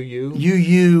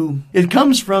 UU. It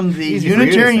comes from the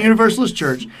Unitarian Universalist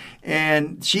Church,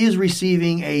 and she is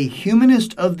receiving a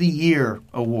Humanist of the Year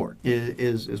award.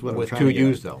 Is what I'm trying to get. With 2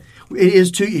 U's though. It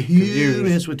is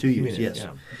humanist with 2 U's. Yes.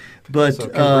 Yeah. But So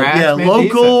congrats,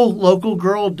 local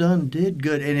girl did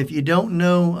good. And if you don't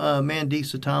know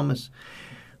Mandisa Thomas,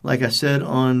 like I said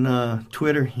on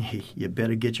Twitter, you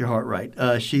better get your heart right.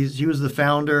 She was the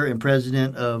founder and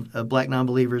president of Black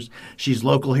Nonbelievers. She's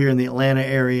local here in the Atlanta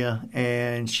area,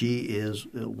 and she is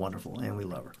wonderful, and we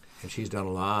love her. And she's done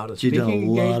a lot of She's done a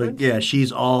speaking lot of engagements.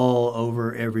 she's all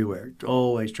over everywhere,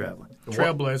 always traveling.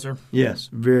 Trailblazer. Yes,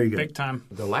 very good. Big time.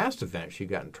 The last event she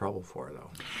got in trouble for, though.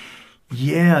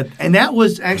 Yeah, and that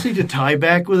was actually to tie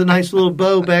back with a nice little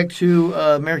bow back to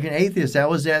American Atheist. That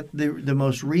was at the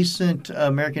most recent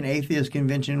American Atheist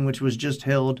convention, which was just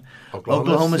held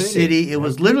Oklahoma City. It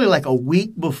was literally like a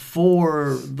week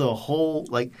before the whole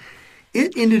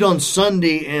it ended on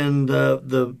Sunday, and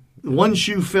the one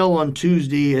shoe fell on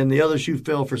Tuesday, and the other shoe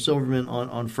fell for Silverman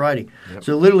on Friday. Yep.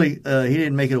 So literally, he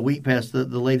didn't make it a week past the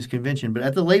latest convention. But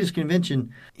at the latest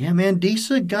convention,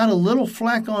 Mandisa got a little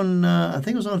flack on, I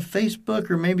think it was on Facebook,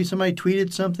 or maybe somebody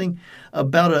tweeted something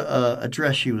about a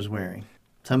dress she was wearing.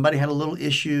 Somebody had a little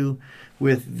issue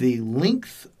with the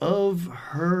length of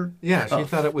her Yeah, she cuff.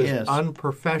 thought it was Yes.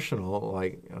 unprofessional.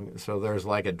 So there's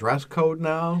a dress code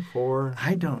now for.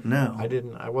 I don't know.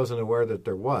 I wasn't aware that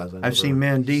there was. I've seen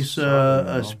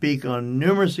Mandisa speak on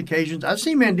numerous occasions. I've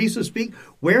seen Mandisa speak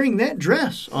wearing that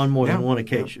dress on more than one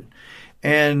occasion,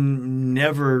 and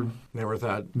never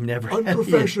thought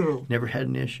unprofessional. Never had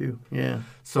an issue. Yeah.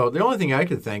 So the only thing I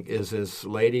could think is this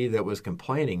lady that was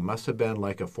complaining must have been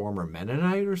like a former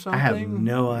Mennonite or something. I have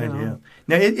no idea.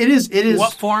 Now it is.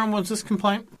 What forum was this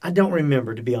complaint? I don't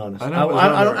remember, to be honest. I I know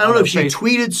don't know if she Facebook.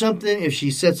 tweeted something, if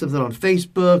she said something on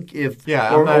Facebook,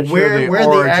 I'm not sure the where the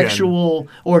origin. actual,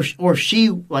 or if she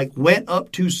went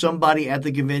up to somebody at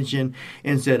the convention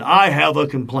and said, "I have a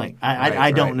complaint."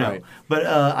 I don't know, right. but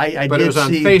I But did it was on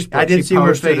see. Facebook. I did She see her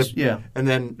posted face. it, Yeah. And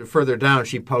then further down,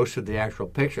 she posted the actual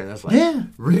picture, and it's like, Yeah.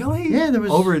 really? Yeah, there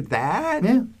was over that.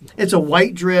 Yeah, it's a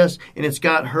white dress, and it's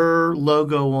got her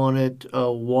logo on it.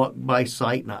 Walk by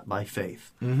sight, not by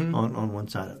faith. Mm-hmm. On one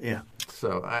side of it. Yeah.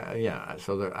 So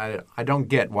I don't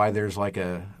get why there's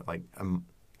a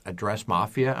dress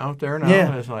mafia out there now.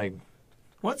 Yeah. It's like,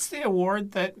 What's the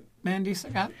award that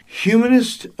Mandisa got?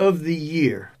 Humanist of the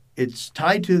Year. It's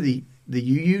tied to the the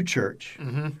UU Church.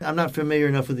 Mm-hmm. I'm not familiar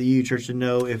enough with the UU Church to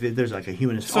know if there's like a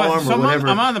humanist So arm or whatever.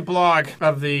 I'm on the blog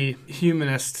of the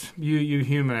humanist, UU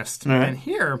Humanist, All right. and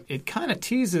here it kind of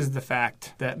teases the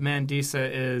fact that Mandisa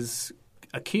is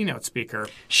a keynote speaker.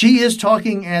 She is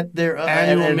talking at their at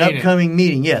Annual an meeting. upcoming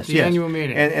meeting. Yes, The yes. annual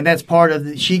meeting. And that's part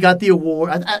of she got the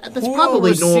award. That's Who probably will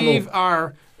receive normal.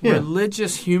 our Yeah.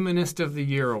 Religious Humanist of the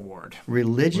Year award?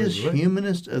 Religious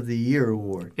Humanist of the Year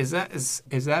award. Is that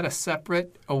a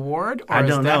separate award, or I don't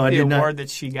is that know. I the did not- award that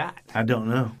she got? I don't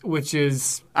know. Which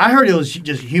is I heard it was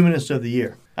just Humanist of the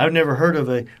Year. I've never heard of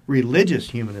a religious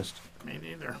humanist. me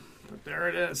neither, but there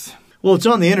it is. Well, it's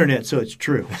on the internet, so it's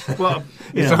true. Well,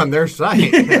 It's Yeah. on their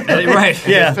site. right,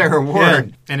 Yeah. It's their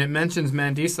award. and it mentions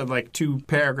Mandisa like 2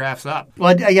 paragraphs up.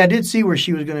 Well, I did see where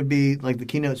she was going to be like the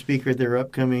keynote speaker at their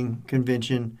upcoming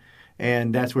convention,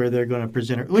 and that's where they're going to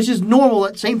present her, which is normal.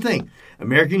 That same thing.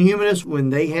 American Humanists, when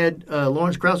they had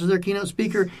Lawrence Krauss as their keynote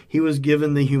speaker, he was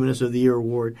given the Humanist of the Year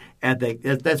award at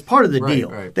that. That's part of the Right, deal.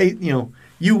 right. They,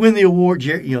 you win the award.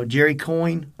 Jerry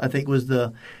Coyne, I think, was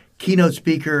the keynote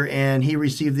speaker, and he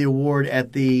received the award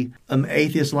at the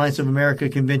Atheist Alliance of America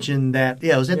convention.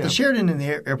 It was at the Sheraton in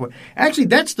the airport. Actually,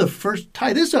 that's the first.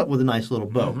 Tie this up with a nice little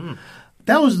bow. Mm-hmm.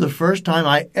 That was the first time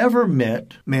I ever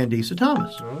met Mandisa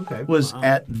Thomas. Okay. Was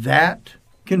at that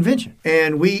convention,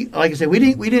 and we, like I said, we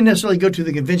didn't necessarily go to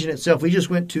the convention itself. We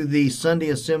just went to the Sunday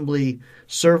Assembly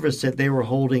service that they were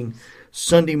holding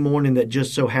Sunday morning that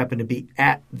just so happened to be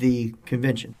at the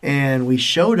convention, and we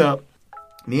showed up.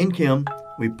 Me and Kim.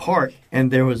 We parked, and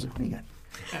there was. What do you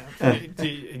got?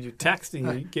 You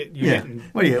texting, you get Yeah. getting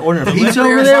What are you ordering a pizza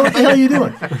over there? What the hell are you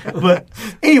doing? But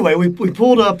anyway, we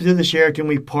pulled up to the Sheraton.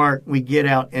 We parked. We get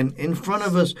out, and in front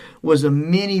of us was a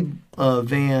mini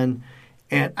van.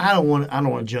 And I don't want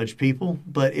to judge people,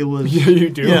 but it was. Yeah, you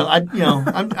do.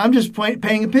 I'm just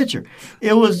painting a picture.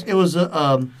 It was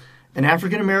an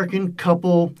African American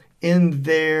couple in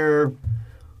their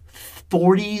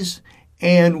 40s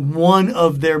and one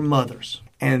of their mothers.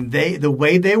 And the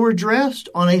way they were dressed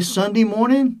on a Sunday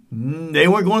morning, they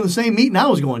weren't going to the same meeting I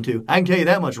was going to. I can tell you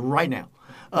that much right now.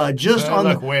 They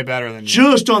look way better than you.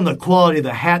 Just on the quality of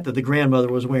the hat that the grandmother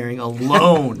was wearing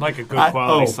alone. Like a good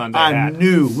quality Sunday hat. I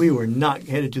knew we were not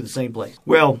headed to the same place.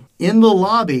 Well, in the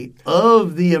lobby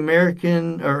of the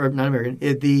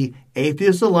the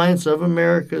Atheist Alliance of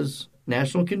America's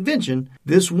National Convention,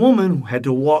 this woman had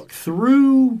to walk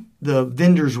through the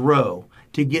vendor's row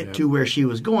to get to where she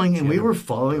was going, and we were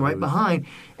following right behind.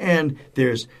 And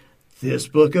there's this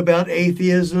book about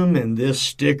atheism, and this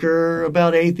sticker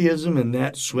about atheism, and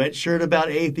that sweatshirt about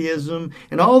atheism,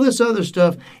 and all this other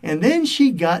stuff. And then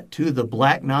she got to the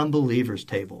black non-believers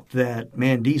table that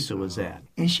Mandisa was at.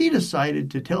 And she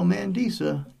decided to tell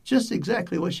Mandisa just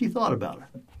exactly what she thought about her,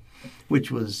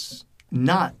 which was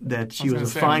not that she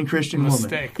was a fine Christian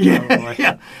mistake, woman. probably.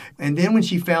 Yeah. And then when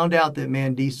she found out that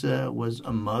Mandisa was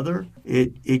a mother,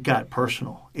 it got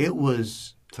personal. It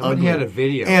was Somebody ugly. had a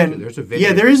video. And There's a video.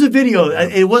 Yeah, there is a video.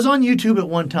 It was on YouTube at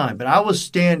one time, but I was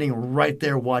standing right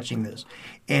there watching this.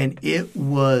 And it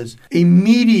was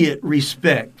immediate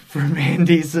respect for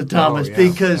Mandisa Thomas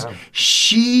because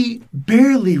she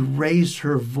barely raised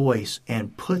her voice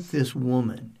and put this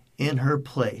woman in her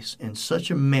place in such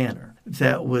a manner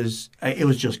that it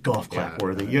was just golf clap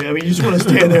worthy. You just want to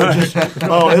stand there and just, it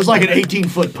was like an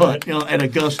 18-foot putt, at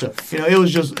Augusta. It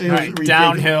was ridiculous.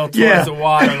 Downhill towards the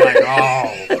water,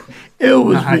 It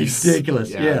was Nice. ridiculous.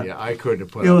 Yeah, I couldn't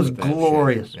have put It up was with that shit.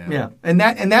 glorious. Yeah. And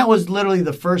that was literally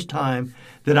the first time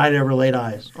that I'd ever laid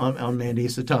eyes on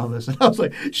Mandisa Thomas. And I was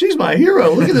like, she's my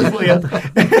hero. Look at this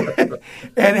lady.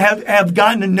 And have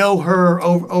gotten to know her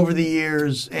over the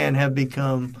years and have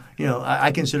become,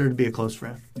 I consider her to be a close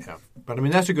friend. Yeah. But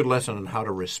that's a good lesson on how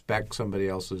to respect somebody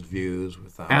else's views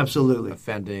without Absolutely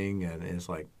offending. And it's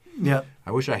like, Yeah.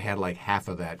 I wish I had like half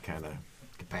of that kind of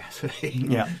capacity.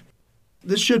 Yeah.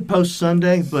 This should post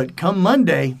Sunday, but come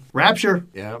Monday, Rapture.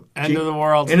 Yeah. End of the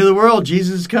world. End of the world.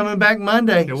 Jesus is coming back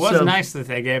Monday. It was So nice that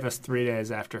they gave us 3 days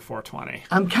after 420.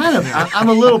 I'm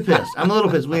a little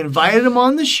pissed. We invited him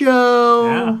on the show.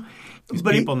 Yeah. These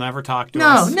But people never talk to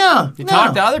us. No. You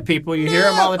talk to other people, you hear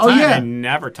them all the time. Oh, yeah. They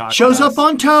never talk Shows to us. up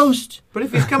on toast. But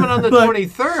if he's coming on the But-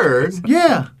 23rd,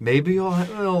 Yeah. maybe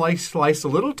he'll slice a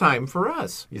little time for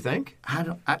us. You think?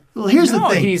 Well, here's No,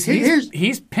 the thing.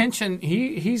 he's pinching.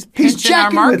 He's pinching He's our jacking with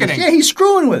us. marketing. Yeah, he's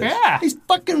screwing with us. Yeah. He's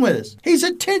fucking with us. He's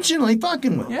intentionally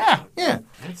fucking with us. Yeah. Yeah.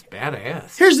 That's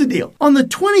badass. Here's the deal. On the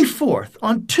 24th,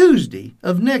 on Tuesday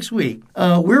of next week,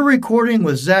 we're recording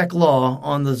with Zach Law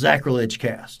on the Zacrilege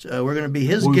cast. We're going to be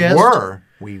his We guest. were.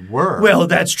 We were. Well,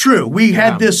 that's true. We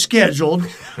Yeah. had this scheduled.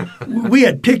 We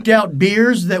had picked out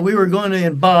beers that we were going to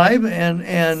imbibe,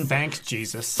 and Thanks,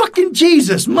 Jesus. fucking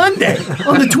Jesus, Monday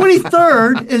on the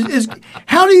 23rd is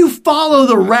how do you follow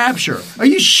the rapture? Are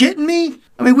you shitting me?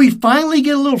 I mean, we finally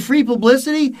get a little free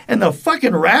publicity, and the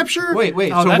fucking rapture. wait.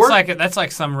 Oh, So that's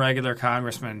like some regular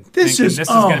congressman This thinking is- this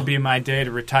is oh. going to be my day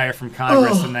to retire from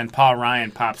Congress, and then Paul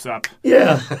Ryan pops up,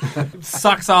 Yeah,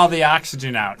 sucks all the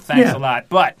oxygen out. Thanks Yeah. a lot.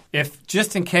 But if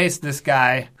just in case this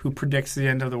guy who predicts the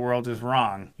end of the world is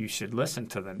wrong, you should listen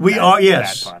to them. we are.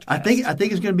 Yes, Podcast. I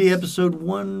think it's going to be episode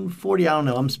 140. I don't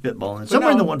know. I'm spitballing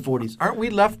somewhere in the 140s. Aren't we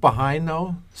left behind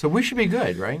though? So we should be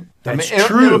good, right? That's it'll-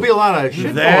 true. It'll be a lot of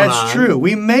shit That's going on. true.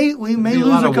 We may Be lose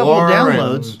lot a of couple war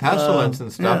downloads, and pestilence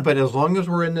and stuff. yeah. But as long as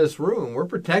we're in this room, we're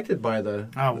protected by the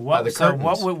Oh, by the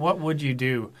curtains. what would you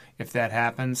do if that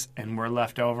happens and we're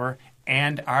left over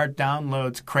and our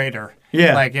downloads crater?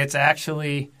 Yeah. like it's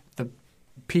actually the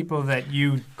people that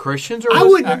you. Christians are. I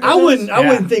wouldn't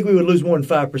Yeah. think we would lose more than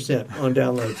 5% on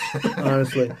downloads.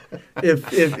 Honestly, if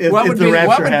What if would the be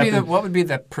rapture what happened. what would be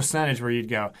the percentage where you'd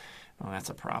go? Oh,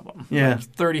 that's a problem. Yeah.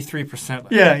 33%.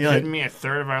 Yeah, Are you you're kidding like, me? A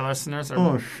third of our listeners are.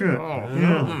 Oh shit! Oh,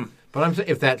 Yeah. But I'm saying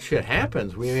if that shit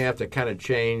happens, we may have to kind of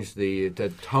change the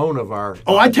tone of our.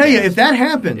 Oh, I tell you, if that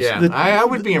happens, Yeah, I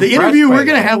would be the impressed interview by we're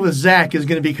going to that. have with Zach is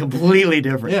going to be completely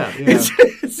different. Yeah, yeah.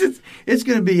 It's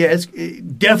going to be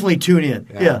definitely tune in.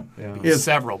 Yeah. yeah. If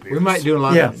several beers. we might do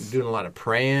Yeah. doing a lot of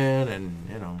praying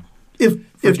and if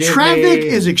Forgive traffic me.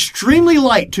 is extremely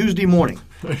light Tuesday morning,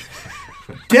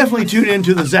 definitely tune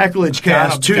into the Zach Lidge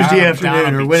cast Tuesday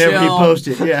afternoon or whenever he posts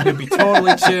it. Yeah. You'd be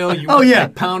totally chill. You Oh, wouldn't yeah.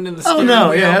 be pounding the Oh, steering no,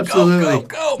 wheel. yeah, Go, absolutely.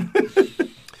 Go.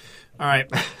 All right,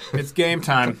 it's game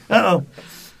time. Uh-oh.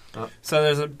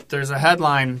 So there's a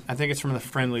headline. I think it's from the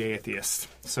Friendly Atheist.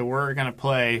 So we're gonna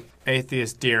play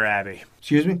Atheist Dear Abby.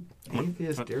 Excuse me?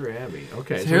 Atheist Dear Abby.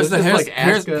 Okay, so Here's this is like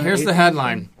ask a the atheist?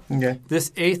 headline. Okay.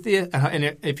 This atheist,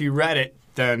 and if you read it,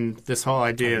 then this whole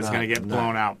idea is going to get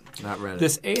blown out. Not read it.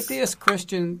 This atheist's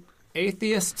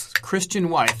Christian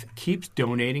wife keeps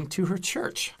donating to her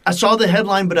church. I saw the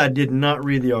headline, but I did not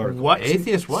read the article. What?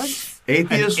 Atheist what?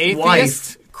 Atheist, An wife.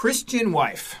 atheist Christian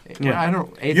wife. Yeah. I don't.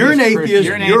 You're an atheist. Christian.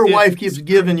 You're an Your atheist. wife keeps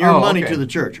giving your Oh, money okay. to the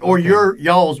church, or Okay.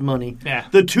 y'all's money. Yeah.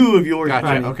 The two of yours. Gotcha.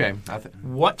 money. Okay.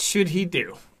 What should he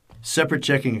do? Separate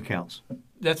checking accounts.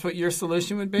 That's what your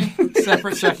solution would be?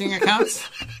 Separate checking accounts?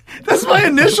 That's my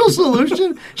initial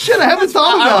solution. Shit, I haven't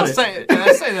thought I about will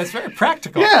it. say that's very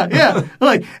practical. Yeah.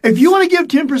 Like if you want to give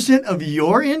 10% of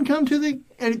your income to the,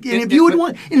 and if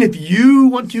you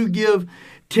want to give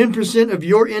 10% of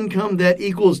your income that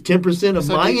equals 10% of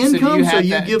my income, so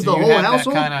you give the whole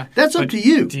household. That's up to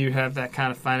you. Do you have that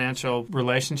kind of financial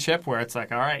relationship where it's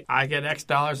like, all right, I get X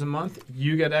dollars a month,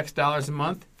 you get X dollars a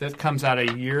month. That comes out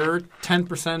of your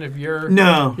 10% of your.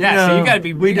 No. Yeah, no. so you got to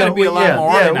be. We got to be a lot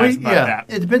more organized about that.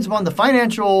 It depends upon the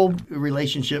financial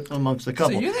relationship amongst the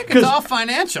couple. So you think it's all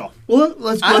financial? Well,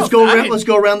 let's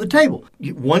go around the table.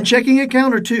 One checking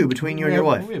account or two between you and your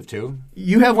wife. We have two.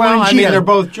 You have Well, one. I and mean, she they're has-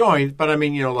 both joint, but I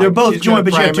mean, like They're both she's got joint, a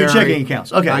but you have two primary. checking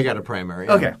accounts. Okay. I got a primary.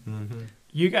 yeah. Okay.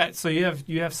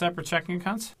 You have separate checking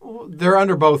accounts? Well, they're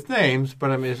under both names,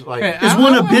 but I mean, it's like. Okay, Is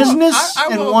one a business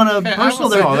and one a personal?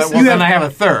 Oh, There- well, then I have a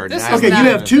third. This I is Okay, have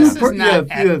you a have two This business. is you not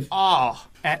have-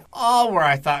 at all where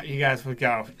I thought you guys would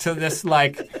go to this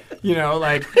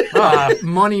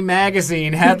Money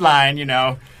Magazine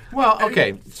headline. Well,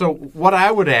 okay. So what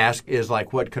I would ask is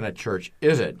like, what kind of church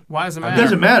is it? Why does it It matter?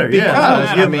 doesn't matter. Because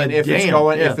Yeah. I mean, if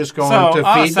it's going to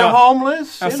feed so- the homeless,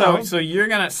 So you're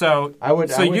gonna I would-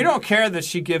 you don't care that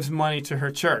she gives money to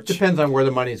her church, depends on where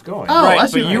the money's going. Oh, I right?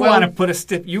 see. But you Well, want to put a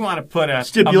stipulation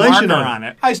a marker on it. on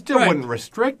it. I still Right. wouldn't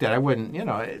restrict it. I wouldn't,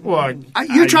 Well,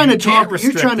 You're trying to you can't talk. You're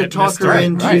restrict trying to it, talk mister. her Right,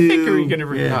 into. right. I think you're going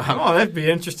to. Yeah. Oh, that'd be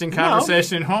an interesting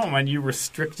conversation at home on you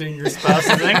restricting your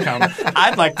spouse's income.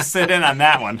 I'd like to sit in on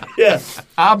that one. Yeah.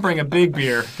 I'll bring a big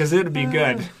beer because it'd be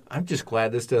good. I'm just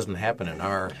glad this doesn't happen in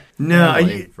our No,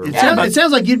 family for- it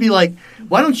sounds like you'd be like,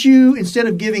 why don't you, instead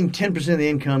of giving 10% of the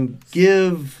income,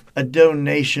 give a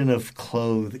donation of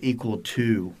clothes equal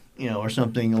to, or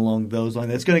something along those lines.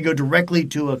 That's going to go directly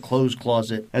to a clothes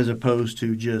closet as opposed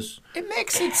to just. It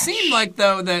makes it seem like,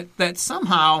 though, that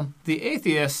somehow the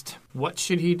atheist, what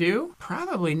should he do?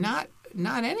 Probably not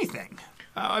anything.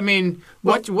 I mean,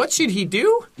 what should he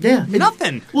do? Yeah.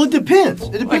 Nothing. Well, it depends.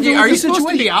 It depends on Are the you situation. supposed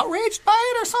to be outraged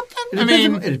by it or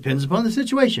something? It depends upon the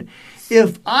situation.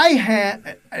 If I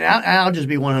had, and I'll just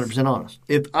be 100% honest.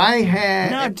 If I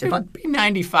had, be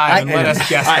 95 and let us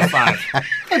guess the 5.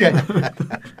 Okay.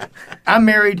 I'm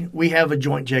married. We have a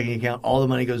joint checking account. All the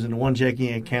money goes into one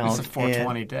checking account. It's a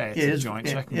 420 day. It's a joint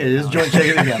checking account. It is a joint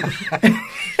checking account.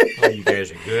 Oh, you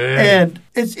guys are good. And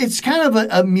it's kind of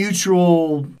a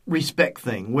mutual respect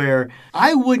thing where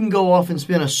I wouldn't go off and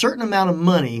spend a certain amount of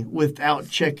money without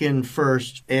checking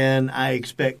first, and I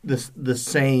expect the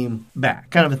same back,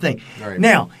 kind of a thing. Right.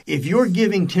 Now, if you're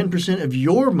giving 10% of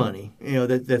your money,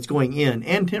 that's going in,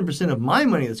 and 10% of my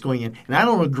money that's going in, and I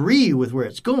don't agree with where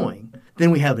it's going,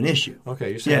 then we have an issue.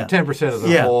 Okay, you're saying 10% of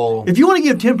the whole. If you want to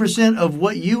give 10% of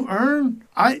what you earn,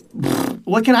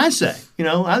 what can I say?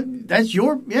 That's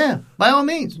by all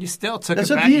means. You still took That's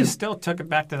it up back. to you. You still took it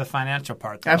back to the financial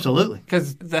part, though. Absolutely.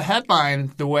 Because the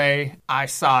headline, the way I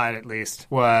saw it at least,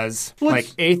 was like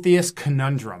atheist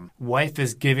conundrum. Wife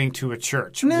is giving to a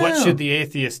church. No. What should the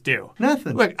atheist do?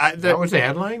 Nothing. Look, That was the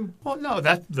headline? well, no,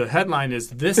 the headline is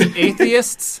this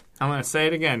atheists. I'm going to say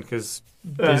it again because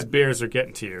these beers are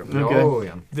getting to you. Okay. Oh,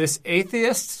 yeah. This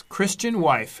atheist's Christian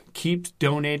wife keeps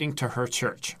donating to her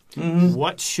church. Mm-hmm.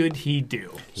 What should he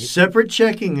do? Separate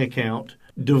checking account,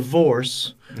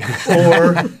 divorce,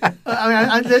 or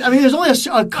I mean, there's only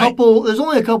a couple. There's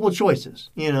only a couple of choices.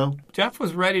 Jeff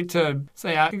was ready to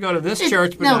say, I can go to this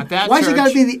church, but now, not that why's church. it got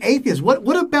to be the atheist?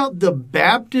 What about the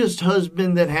Baptist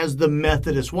husband that has the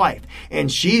Methodist wife, and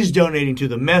she's donating to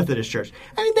the Methodist church?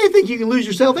 I mean, they think you can lose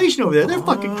your salvation over there. They're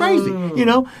fucking crazy,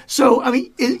 So I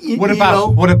mean,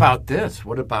 What about this?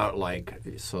 What about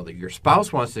so that your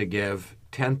spouse wants to give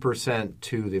 10%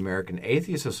 to the American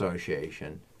Atheist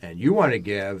Association, and you want to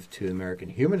give to the American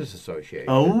Humanist Association?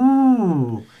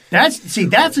 Oh, that's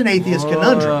an atheist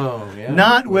conundrum. Yeah.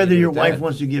 Not What whether do you do your with wife that?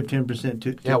 wants to give 10%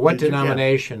 to. Yeah, what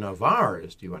denomination of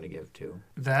ours do you want to give to?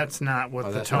 That's not what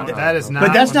the that's tone. not- That is okay. not.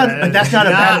 But that's what not- that but is. that's not a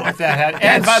Not bad- what that had.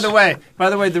 And by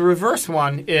the way, the reverse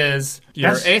one is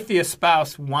your That's- atheist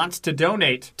spouse wants to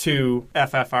donate to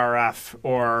FFRF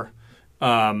or.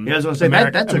 I was going to say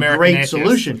that's a American great Atheists.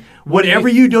 solution. What do you- Whatever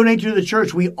you donate to the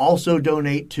church, we also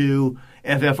donate to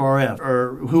FFRF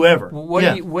or whoever. What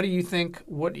do you think?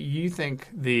 What do you think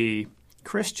the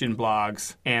Christian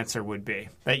blog's answer would be?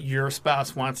 That your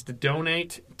spouse wants to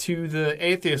donate to the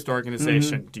atheist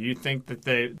organization. Do you think that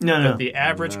the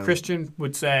average Christian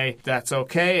would say that's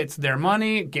okay? It's their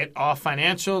money. Get off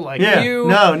financial like you.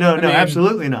 No, I mean,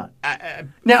 absolutely not.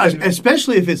 Now,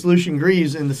 especially if it's Lucian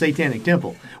Greaves in the Satanic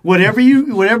Temple, whatever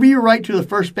you write to the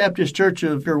First Baptist Church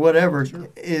or whatever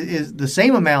is the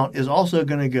same amount is also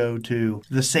going to go to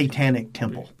the Satanic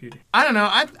Temple. I don't know.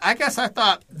 I guess I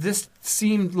thought this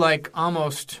seemed like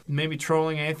almost maybe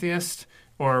trolling atheists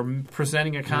or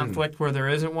presenting a conflict where there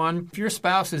isn't one. If your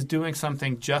spouse is doing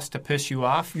something just to piss you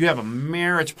off, you have a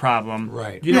marriage problem.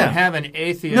 Right. You don't have an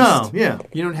atheist. No, yeah.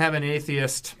 You don't have an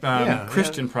atheist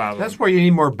Christian problem. That's where you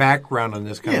need more background on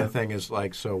this kind of thing. Is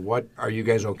so what are you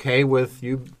guys okay with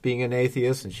you being an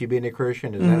atheist and she being a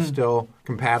Christian? Is that still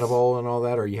compatible and all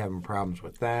that, or are you having problems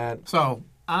with that? So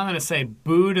I'm going to say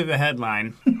boo to the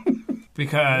headline.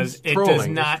 Because it trolling, does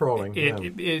not, it's trolling,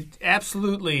 it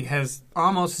absolutely has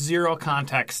almost zero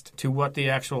context to what the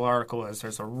actual article is.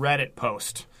 There's a Reddit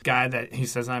post. Guy that he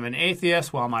says, I'm an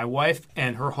atheist while my wife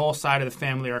and her whole side of the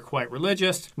family are quite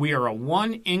religious. We are a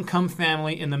one-income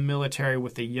family in the military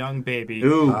with a young baby.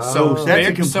 Ooh, so that's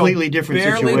a completely different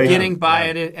barely situation. getting by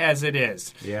it as it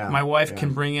is. Yeah, My wife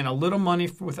can bring in a little money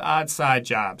with odd side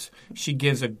jobs. She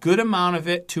gives a good amount of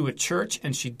it to a church,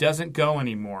 and she doesn't go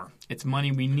anymore. It's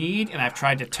money we need, and I've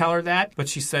tried to tell her that, but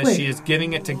she says she is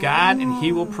giving it to God, and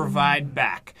He will provide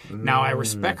back. Now, I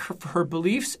respect her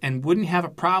beliefs and wouldn't have a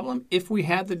problem if we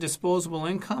had the disposable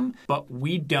income, but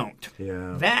we don't.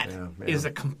 Yeah, That yeah. is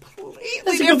a completely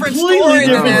That's a different completely story than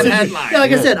different that situation. headline. Yeah,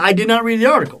 like I said, I did not read the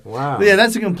article. Wow. But yeah,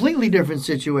 that's a completely different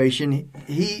situation.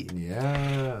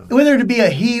 Whether it be a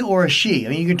he or a she. I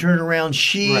mean, you can turn it around.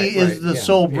 She Right, is right, the yeah.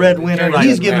 sole breadwinner. Right,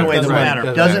 He's doesn't giving matter. away the Doesn't money.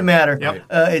 matter. Doesn't matter.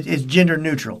 Yep. It's gender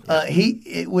neutral.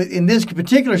 In this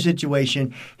particular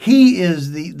situation, he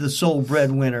is the sole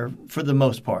breadwinner for the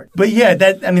most part. But yeah,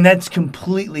 that's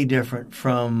completely different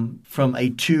from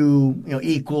a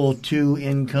equal two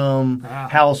income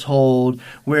household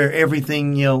where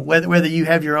everything whether you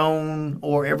have your own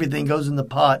or everything goes in the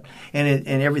pot and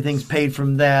everything's paid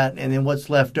from that, and then what's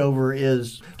left over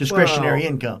is discretionary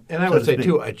income. And I so would to say, speak.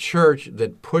 too, a church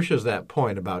that pushes that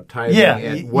point about titing Yeah,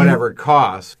 at whatever it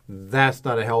costs, that's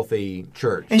not a healthy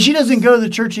church. And she doesn't go to the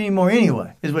church anymore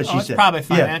anyway, is what she It's said. probably Yeah.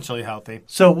 financially healthy.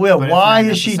 So, well, But it's why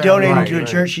not is she necessarily donating right, to a right.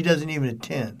 church she doesn't even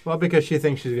attend? Well, because she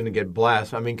thinks she's going to get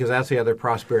blessed. I mean, because that's the other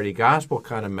prosperity gospel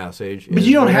kind of message. But is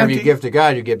you don't whatever have you to- give to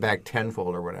God, you get back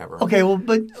tenfold or whatever. Okay, well,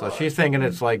 but So she's thinking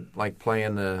it's like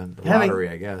playing the Having- lottery,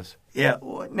 I guess. yeah.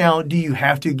 Now, do you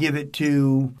have to give it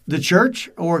to the church,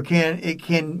 or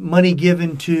can money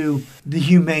given to the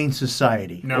Humane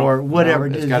Society No. or whatever?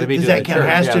 It's got to be does to that the count? church.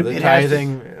 Has Yeah, to. the It has to.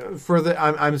 tithing for the.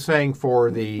 I'm saying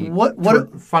for the What-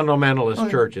 fundamentalist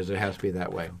churches, it has to be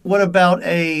that way. What about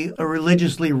a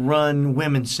religiously run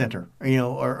women's center,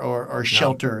 or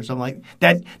shelter or something like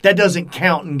that? That doesn't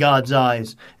count in God's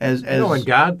eyes as No, and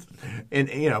God,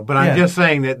 but I'm Yeah. just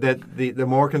saying that the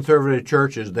more conservative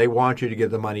churches, they want you to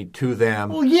give the money to them.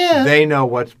 Well, yeah. They know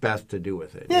what's best to do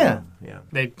with it. Yeah. Yeah.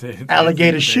 They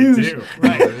Alligator shoes. do.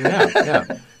 Right. Yeah.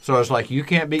 So it's like you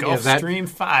can't be if that. Gulfstream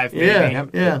 5, baby.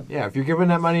 Yeah. Yeah, if you're giving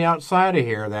that money outside of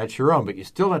here, that's your own, but you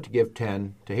still have to give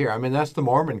 10 to here. I mean, that's the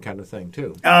Mormon kind of thing,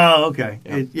 too. Oh, okay.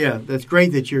 That's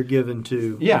great that you're given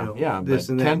to this but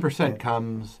and that. 10% Yeah.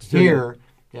 comes Still, here.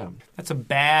 Yeah. That's a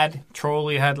bad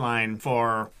trolley headline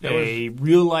for a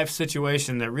real-life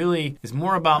situation that really is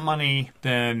more about money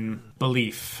than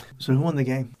belief. So who won the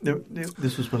game? This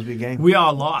was supposed to be a game. We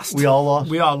all lost. We all lost?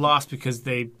 We all lost because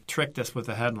they tricked us with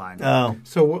a headline. Oh,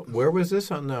 So where was this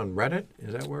on Reddit?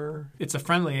 Is that where? It's a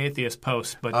friendly atheist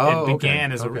post, but Oh, it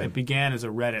began okay. it began as a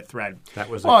Reddit thread. That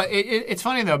was Well, it's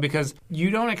funny though because you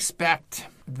don't expect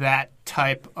that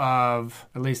type of,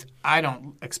 at least I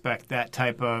don't expect that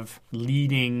type of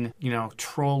leading,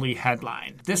 trolley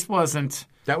headline. This wasn't.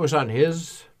 That was on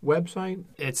his website?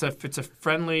 It's a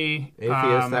friendly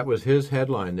Atheist, that was his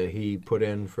headline that he put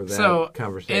in for that so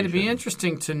conversation. it'd be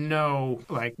interesting to know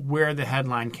where the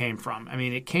headline came from. I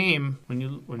mean, it came when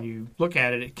you look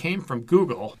at it, it came from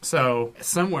Google. So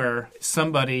somewhere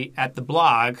somebody at the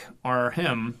blog or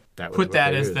him That was put what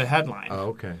that they as used. the headline. Oh,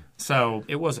 okay. So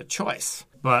it was a choice,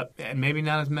 but maybe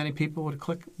not as many people would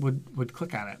click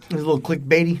on it. it's a little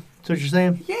clickbaity. That's what you're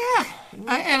saying? Yeah,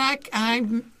 I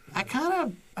kind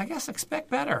of I guess expect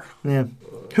better. Yeah.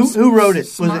 Who wrote it?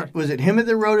 Smart. Was it him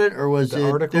that wrote it, or was The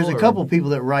it? article, There's a or- couple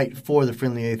people that write for the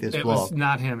Friendly Atheist It blog. was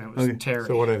not him. It was Okay. Terry.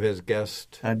 So one of his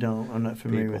guests, I'm not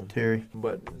familiar people. with Terry.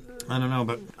 but I don't know,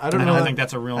 but I don't know. I think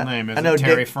that's a real name. Is I know it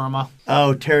Terry Dick- Firma?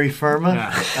 Oh, Terry Firma.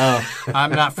 Yeah. Oh,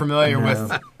 I'm not familiar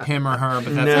with him or her,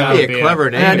 but that's No. gotta That'd be be a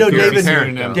clever name. and I know if you're a David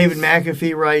parent, though. David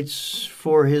McAfee writes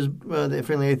for his the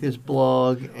Friendly Atheist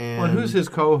blog, and Well, who's his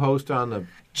co-host on the?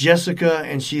 Jessica,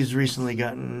 and she's recently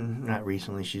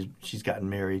she's gotten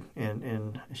married,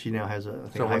 and she now has a I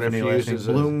think So a what if hyphenated she last name, uses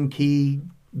a- Bloomkey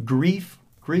Grief.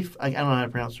 I don't know how to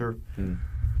pronounce her.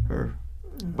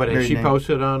 But has married she name.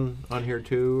 posted on here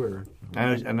too, or?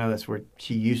 I know that's what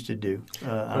she used to do.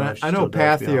 I know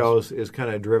Pathos is kind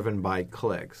of driven by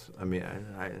clicks. I mean,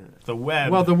 the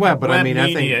web. Well, the web, but I mean, I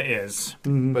think- media is.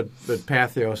 but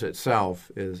Pathos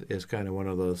itself is kind of one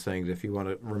of those things. If you want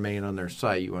to remain on their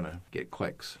site, you want to get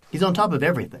clicks. He's on top of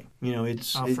everything.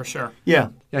 For sure. Yeah.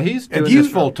 Yeah, he's If doing you-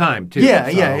 this full time too. Yeah,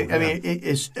 so, yeah. I mean,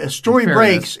 it's a story In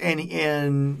breaks, fairness.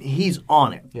 and he's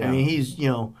on it. Yeah. I mean, he's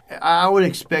I would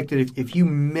expect that if you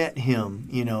met him,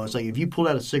 it's like if you pulled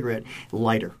out a cigarette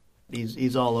lighter.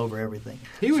 He's all over everything.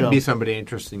 he would So, be somebody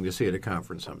interesting to see at a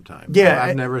conference sometime. Yeah,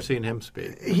 I've never seen him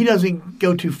speak. He doesn't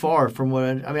go too far from what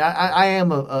I mean. I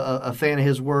am a fan of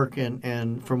his work,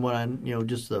 and from what I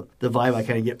just the vibe I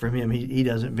kind of get from him, he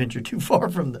doesn't venture too far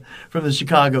from the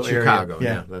Chicago area. Chicago,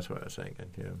 yeah, that's what I was thinking.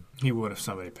 Yeah, He would if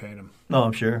somebody paid him. Oh,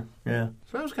 I'm sure. Yeah.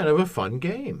 so that was kind of a fun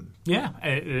game. Yeah,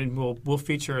 we'll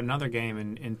feature another game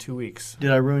in 2 weeks.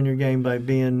 Did I ruin your game by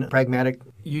being pragmatic?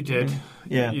 You did.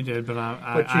 Yeah. You did, but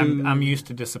But I'm used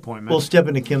to disappointment. Well, step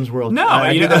into Kim's world. No, I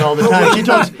you do know- that all the time. She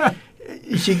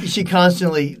talks. She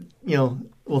constantly,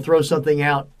 will throw something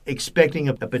out expecting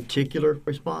a particular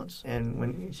response, and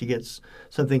when she gets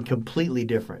something completely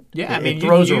different, Yeah, it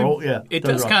throws her. It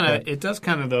throws does her kind off. of. It does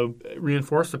kind of though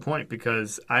reinforce the point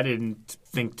because I didn't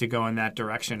think to go in that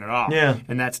direction at all. Yeah.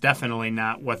 and that's definitely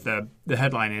not what the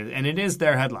headline is, and it is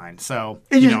their headline. So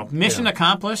It just- mission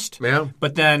accomplished. Yeah.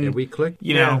 But then Did we click?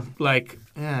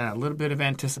 a little bit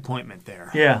of disappointment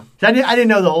there. Yeah, I didn't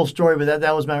know the whole story, but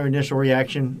that was my initial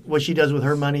reaction. What she does with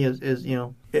her money is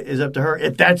is up to her.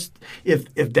 If that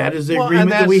is the Well, agreement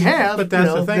that we have, But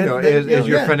that's the thing, though, is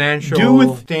your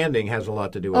financial standing has a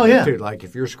lot to do with it, too. Like,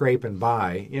 if you're scraping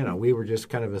by, we were just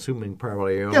kind of assuming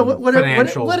probably your own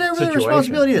financial whatever the situation.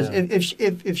 responsibility is.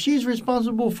 If she's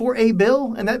responsible for a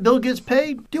bill and that bill gets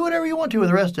paid, do whatever you want to with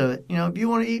the rest of it. If you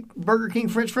want to eat Burger King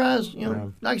French fries,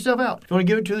 knock yourself out. If you want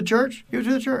to give it to the church, give it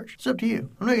to the church. It's up to you.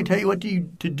 I'm not going to tell you what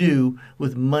to do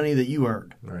with money that you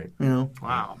earned. Right.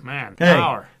 Wow, man. Hey,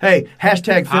 Power. Hey,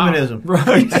 hashtag feminism.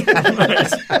 Right.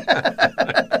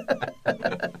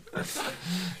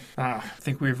 I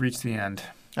think we've reached the end.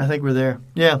 I think we're there.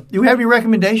 Yeah. Do you have any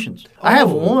recommendations? I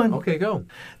have one. Okay, go.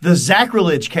 The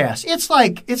Sacrilege Cast. It's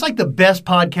like the best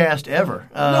podcast ever.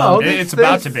 It's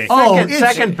about to be.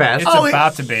 Second best. It's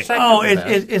about to be.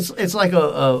 It's like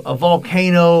a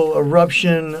volcano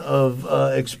eruption of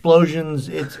explosions.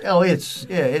 It's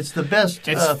the best.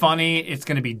 It's funny. It's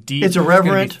going to be deep. It's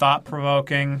irreverent. It's thought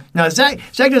provoking. Now Zach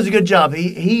does a good job.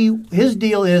 His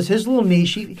deal is his little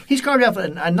niche. He's carved out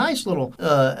a nice little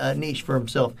niche for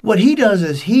himself. What he does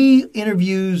is he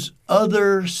interviews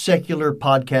other secular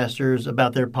podcasters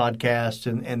about their podcast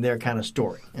and their kind of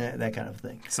story, that kind of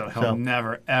thing. So he'll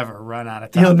never, ever run out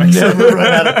of He'll topics. never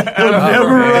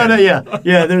run out.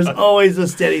 Yeah, there's always a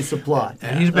steady supply.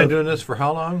 And he's been doing this for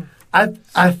how long? I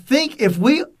think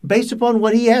based upon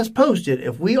what he has posted,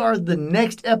 if we are the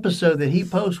next episode that he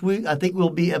posts, I think we'll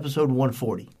be episode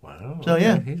 140. Wow. So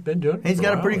yeah, he's been doing it. He's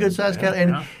got a pretty good size count,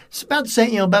 and it's about the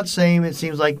same. About the same. It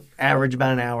seems like average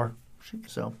about an hour.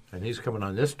 So. And he's coming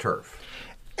on this turf.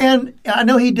 And I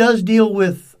know he does deal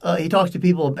with. He talks to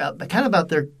people about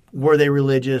their were they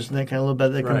religious and that kind of a little bit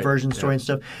of their conversion story and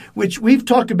stuff. Which we've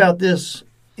talked about this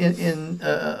in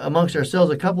amongst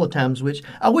ourselves a couple of times. Which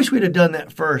I wish we'd have done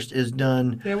that first. Is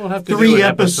done. Yeah, we'll have to 3 do an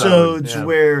episodes episode.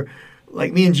 where.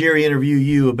 Like me and Jerry interview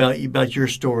you about your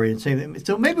story and say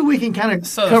so maybe we can kind of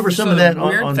cover some of that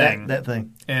on that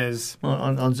thing is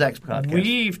on Zach's podcast.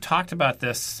 We've talked about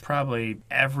this probably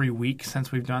every week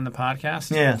since we've done the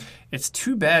podcast. Yeah, it's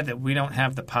too bad that we don't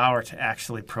have the power to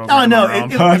actually program our own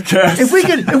podcast. If we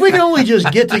could only just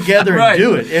get together and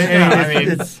do it.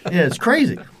 It's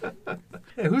crazy.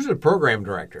 Hey, who's the program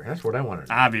director? That's what I want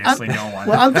to know. Obviously, no one.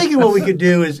 Well, I'm thinking what we could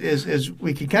do is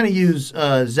we could kind of use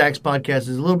Zach's podcast as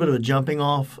a little bit of a jumping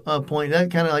off point. That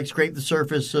kind of like scrape the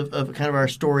surface of kind of our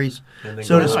stories,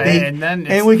 so to speak.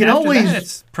 And we can always.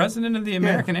 It's president of the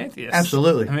American Atheists.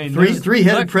 Absolutely. I mean,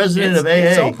 three-headed president of AA.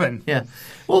 It's open. Yeah.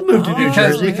 We'll move to New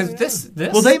Jersey. Because this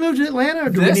will they move to Atlanta, or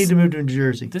do we need to move to New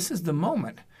Jersey? This is the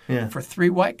moment. Yeah. For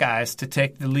 3 white guys to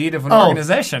take the lead of an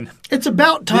organization. It's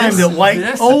about time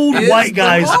that old white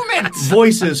guys'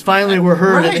 voices finally were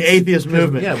heard in the atheist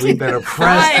movement. Yeah, we've been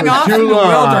oppressed for too long.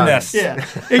 Wilderness. Yeah,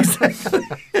 exactly.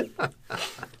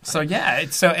 So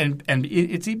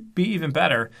it'd be even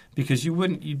better because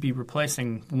you'd be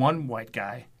replacing one white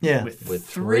guy with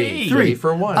three. 3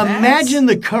 for 1. Imagine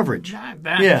the coverage.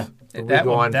 Would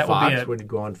go on Fox? Would it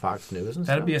go on Fox News and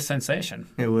that'd be a sensation.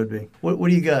 It would be. What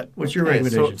do you got? What's your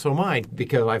recommendation? So mine,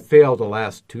 because I failed the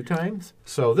last 2 times.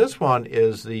 So this one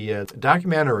is the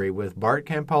documentary with Bart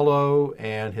Campolo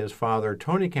and his father,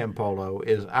 Tony Campolo,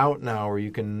 is out now, where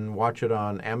you can watch it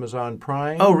on Amazon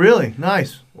Prime. Oh, really?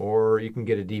 Nice. Or you can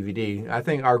get a DVD. I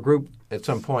think our group, at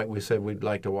some point, we said we'd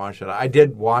like to watch it. I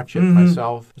did watch it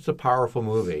myself. It's a powerful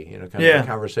movie, kind of a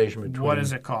conversation between... What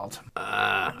is it called?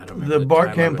 I don't remember the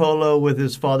Bart Campolo with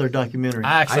his father documentary.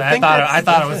 Actually, I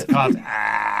thought it was called...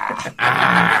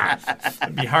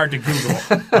 It'd be hard to Google.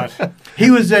 But. He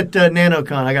was at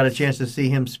NanoCon. I got a chance to see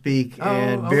him speak,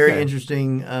 and very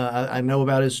interesting. I know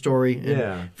about his story.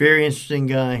 Very interesting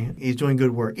guy. He's doing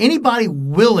good work. Anybody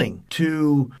willing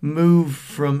to move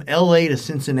from L.A. to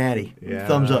Cincinnati?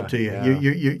 Thumbs up to you. Yeah.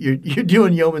 You're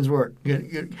doing yeoman's work.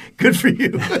 Good for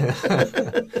you.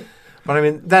 But I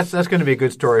mean, that's going to be a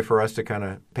good story for us to kind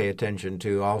of pay attention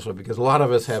to also, because a lot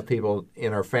of us have people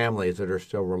in our families that are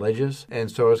still religious. And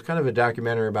so it's kind of a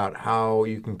documentary about how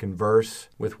you can converse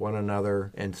with one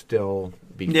another and still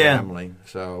be family.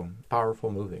 So,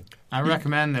 powerful movie. I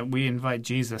recommend that we invite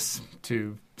Jesus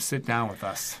to sit down with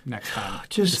us next time.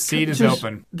 The seat is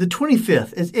open. The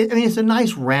 25th. It's a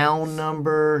nice round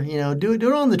number. Do it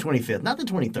on the 25th, not the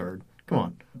 23rd. Come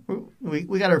on.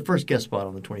 We got our first guest spot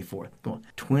on the 24th. Come on.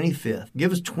 25th.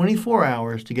 Give us 24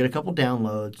 hours to get a couple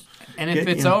downloads. And if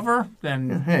it's over,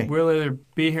 then we'll either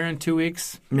be here in 2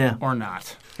 weeks or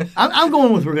not. I'm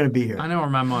going with we're going to be here. I know where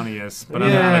my money is, but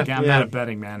I'm not a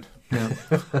betting man. Yeah.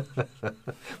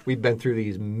 We've been through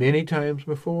these many times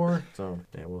before. So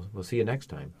we'll see you next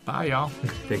time. Bye, y'all.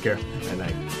 Take care. Good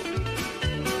night.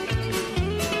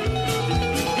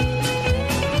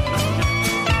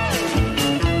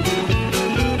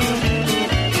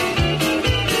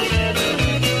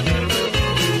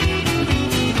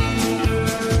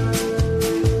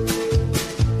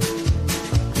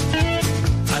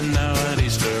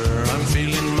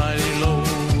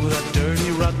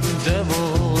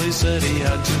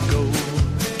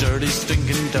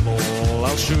 devil,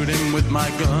 I'll shoot him with my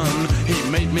gun. He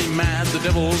made me mad, the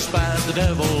devil's bad, the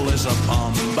devil is a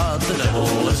bum. But the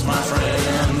devil is my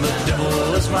friend, the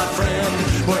devil is my friend.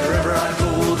 Wherever I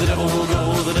go, the devil will go,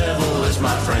 the devil is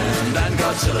my friend. And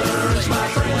Godzilla is my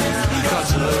friend,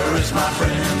 Godzilla is my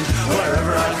friend.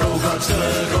 Wherever I go,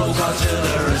 Godzilla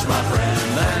is my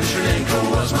friend. And Shrenko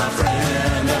was my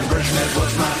friend, and Brezhnev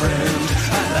was my friend.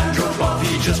 And Andropov,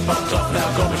 he just popped off, now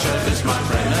Gorbachev is my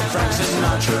friend. And Frank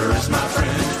Sinatra is my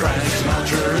friend, Frank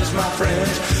Sinatra is my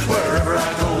friend. Wherever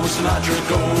I go, Sinatra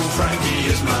goes, Frankie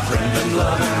is my friend. And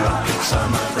love and rockets are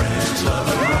my friends, love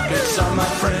and rockets are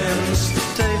my friends.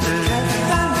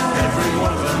 Every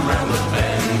one of them round the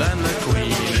bend. And the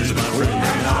Queen is my friend,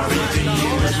 and R.E.D.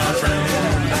 is my friend.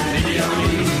 And Idi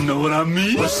Amin, know what I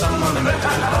mean? Was someone met at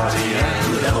the party,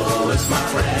 and the devil is my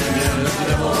friend, yes, the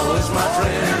devil is my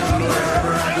friend.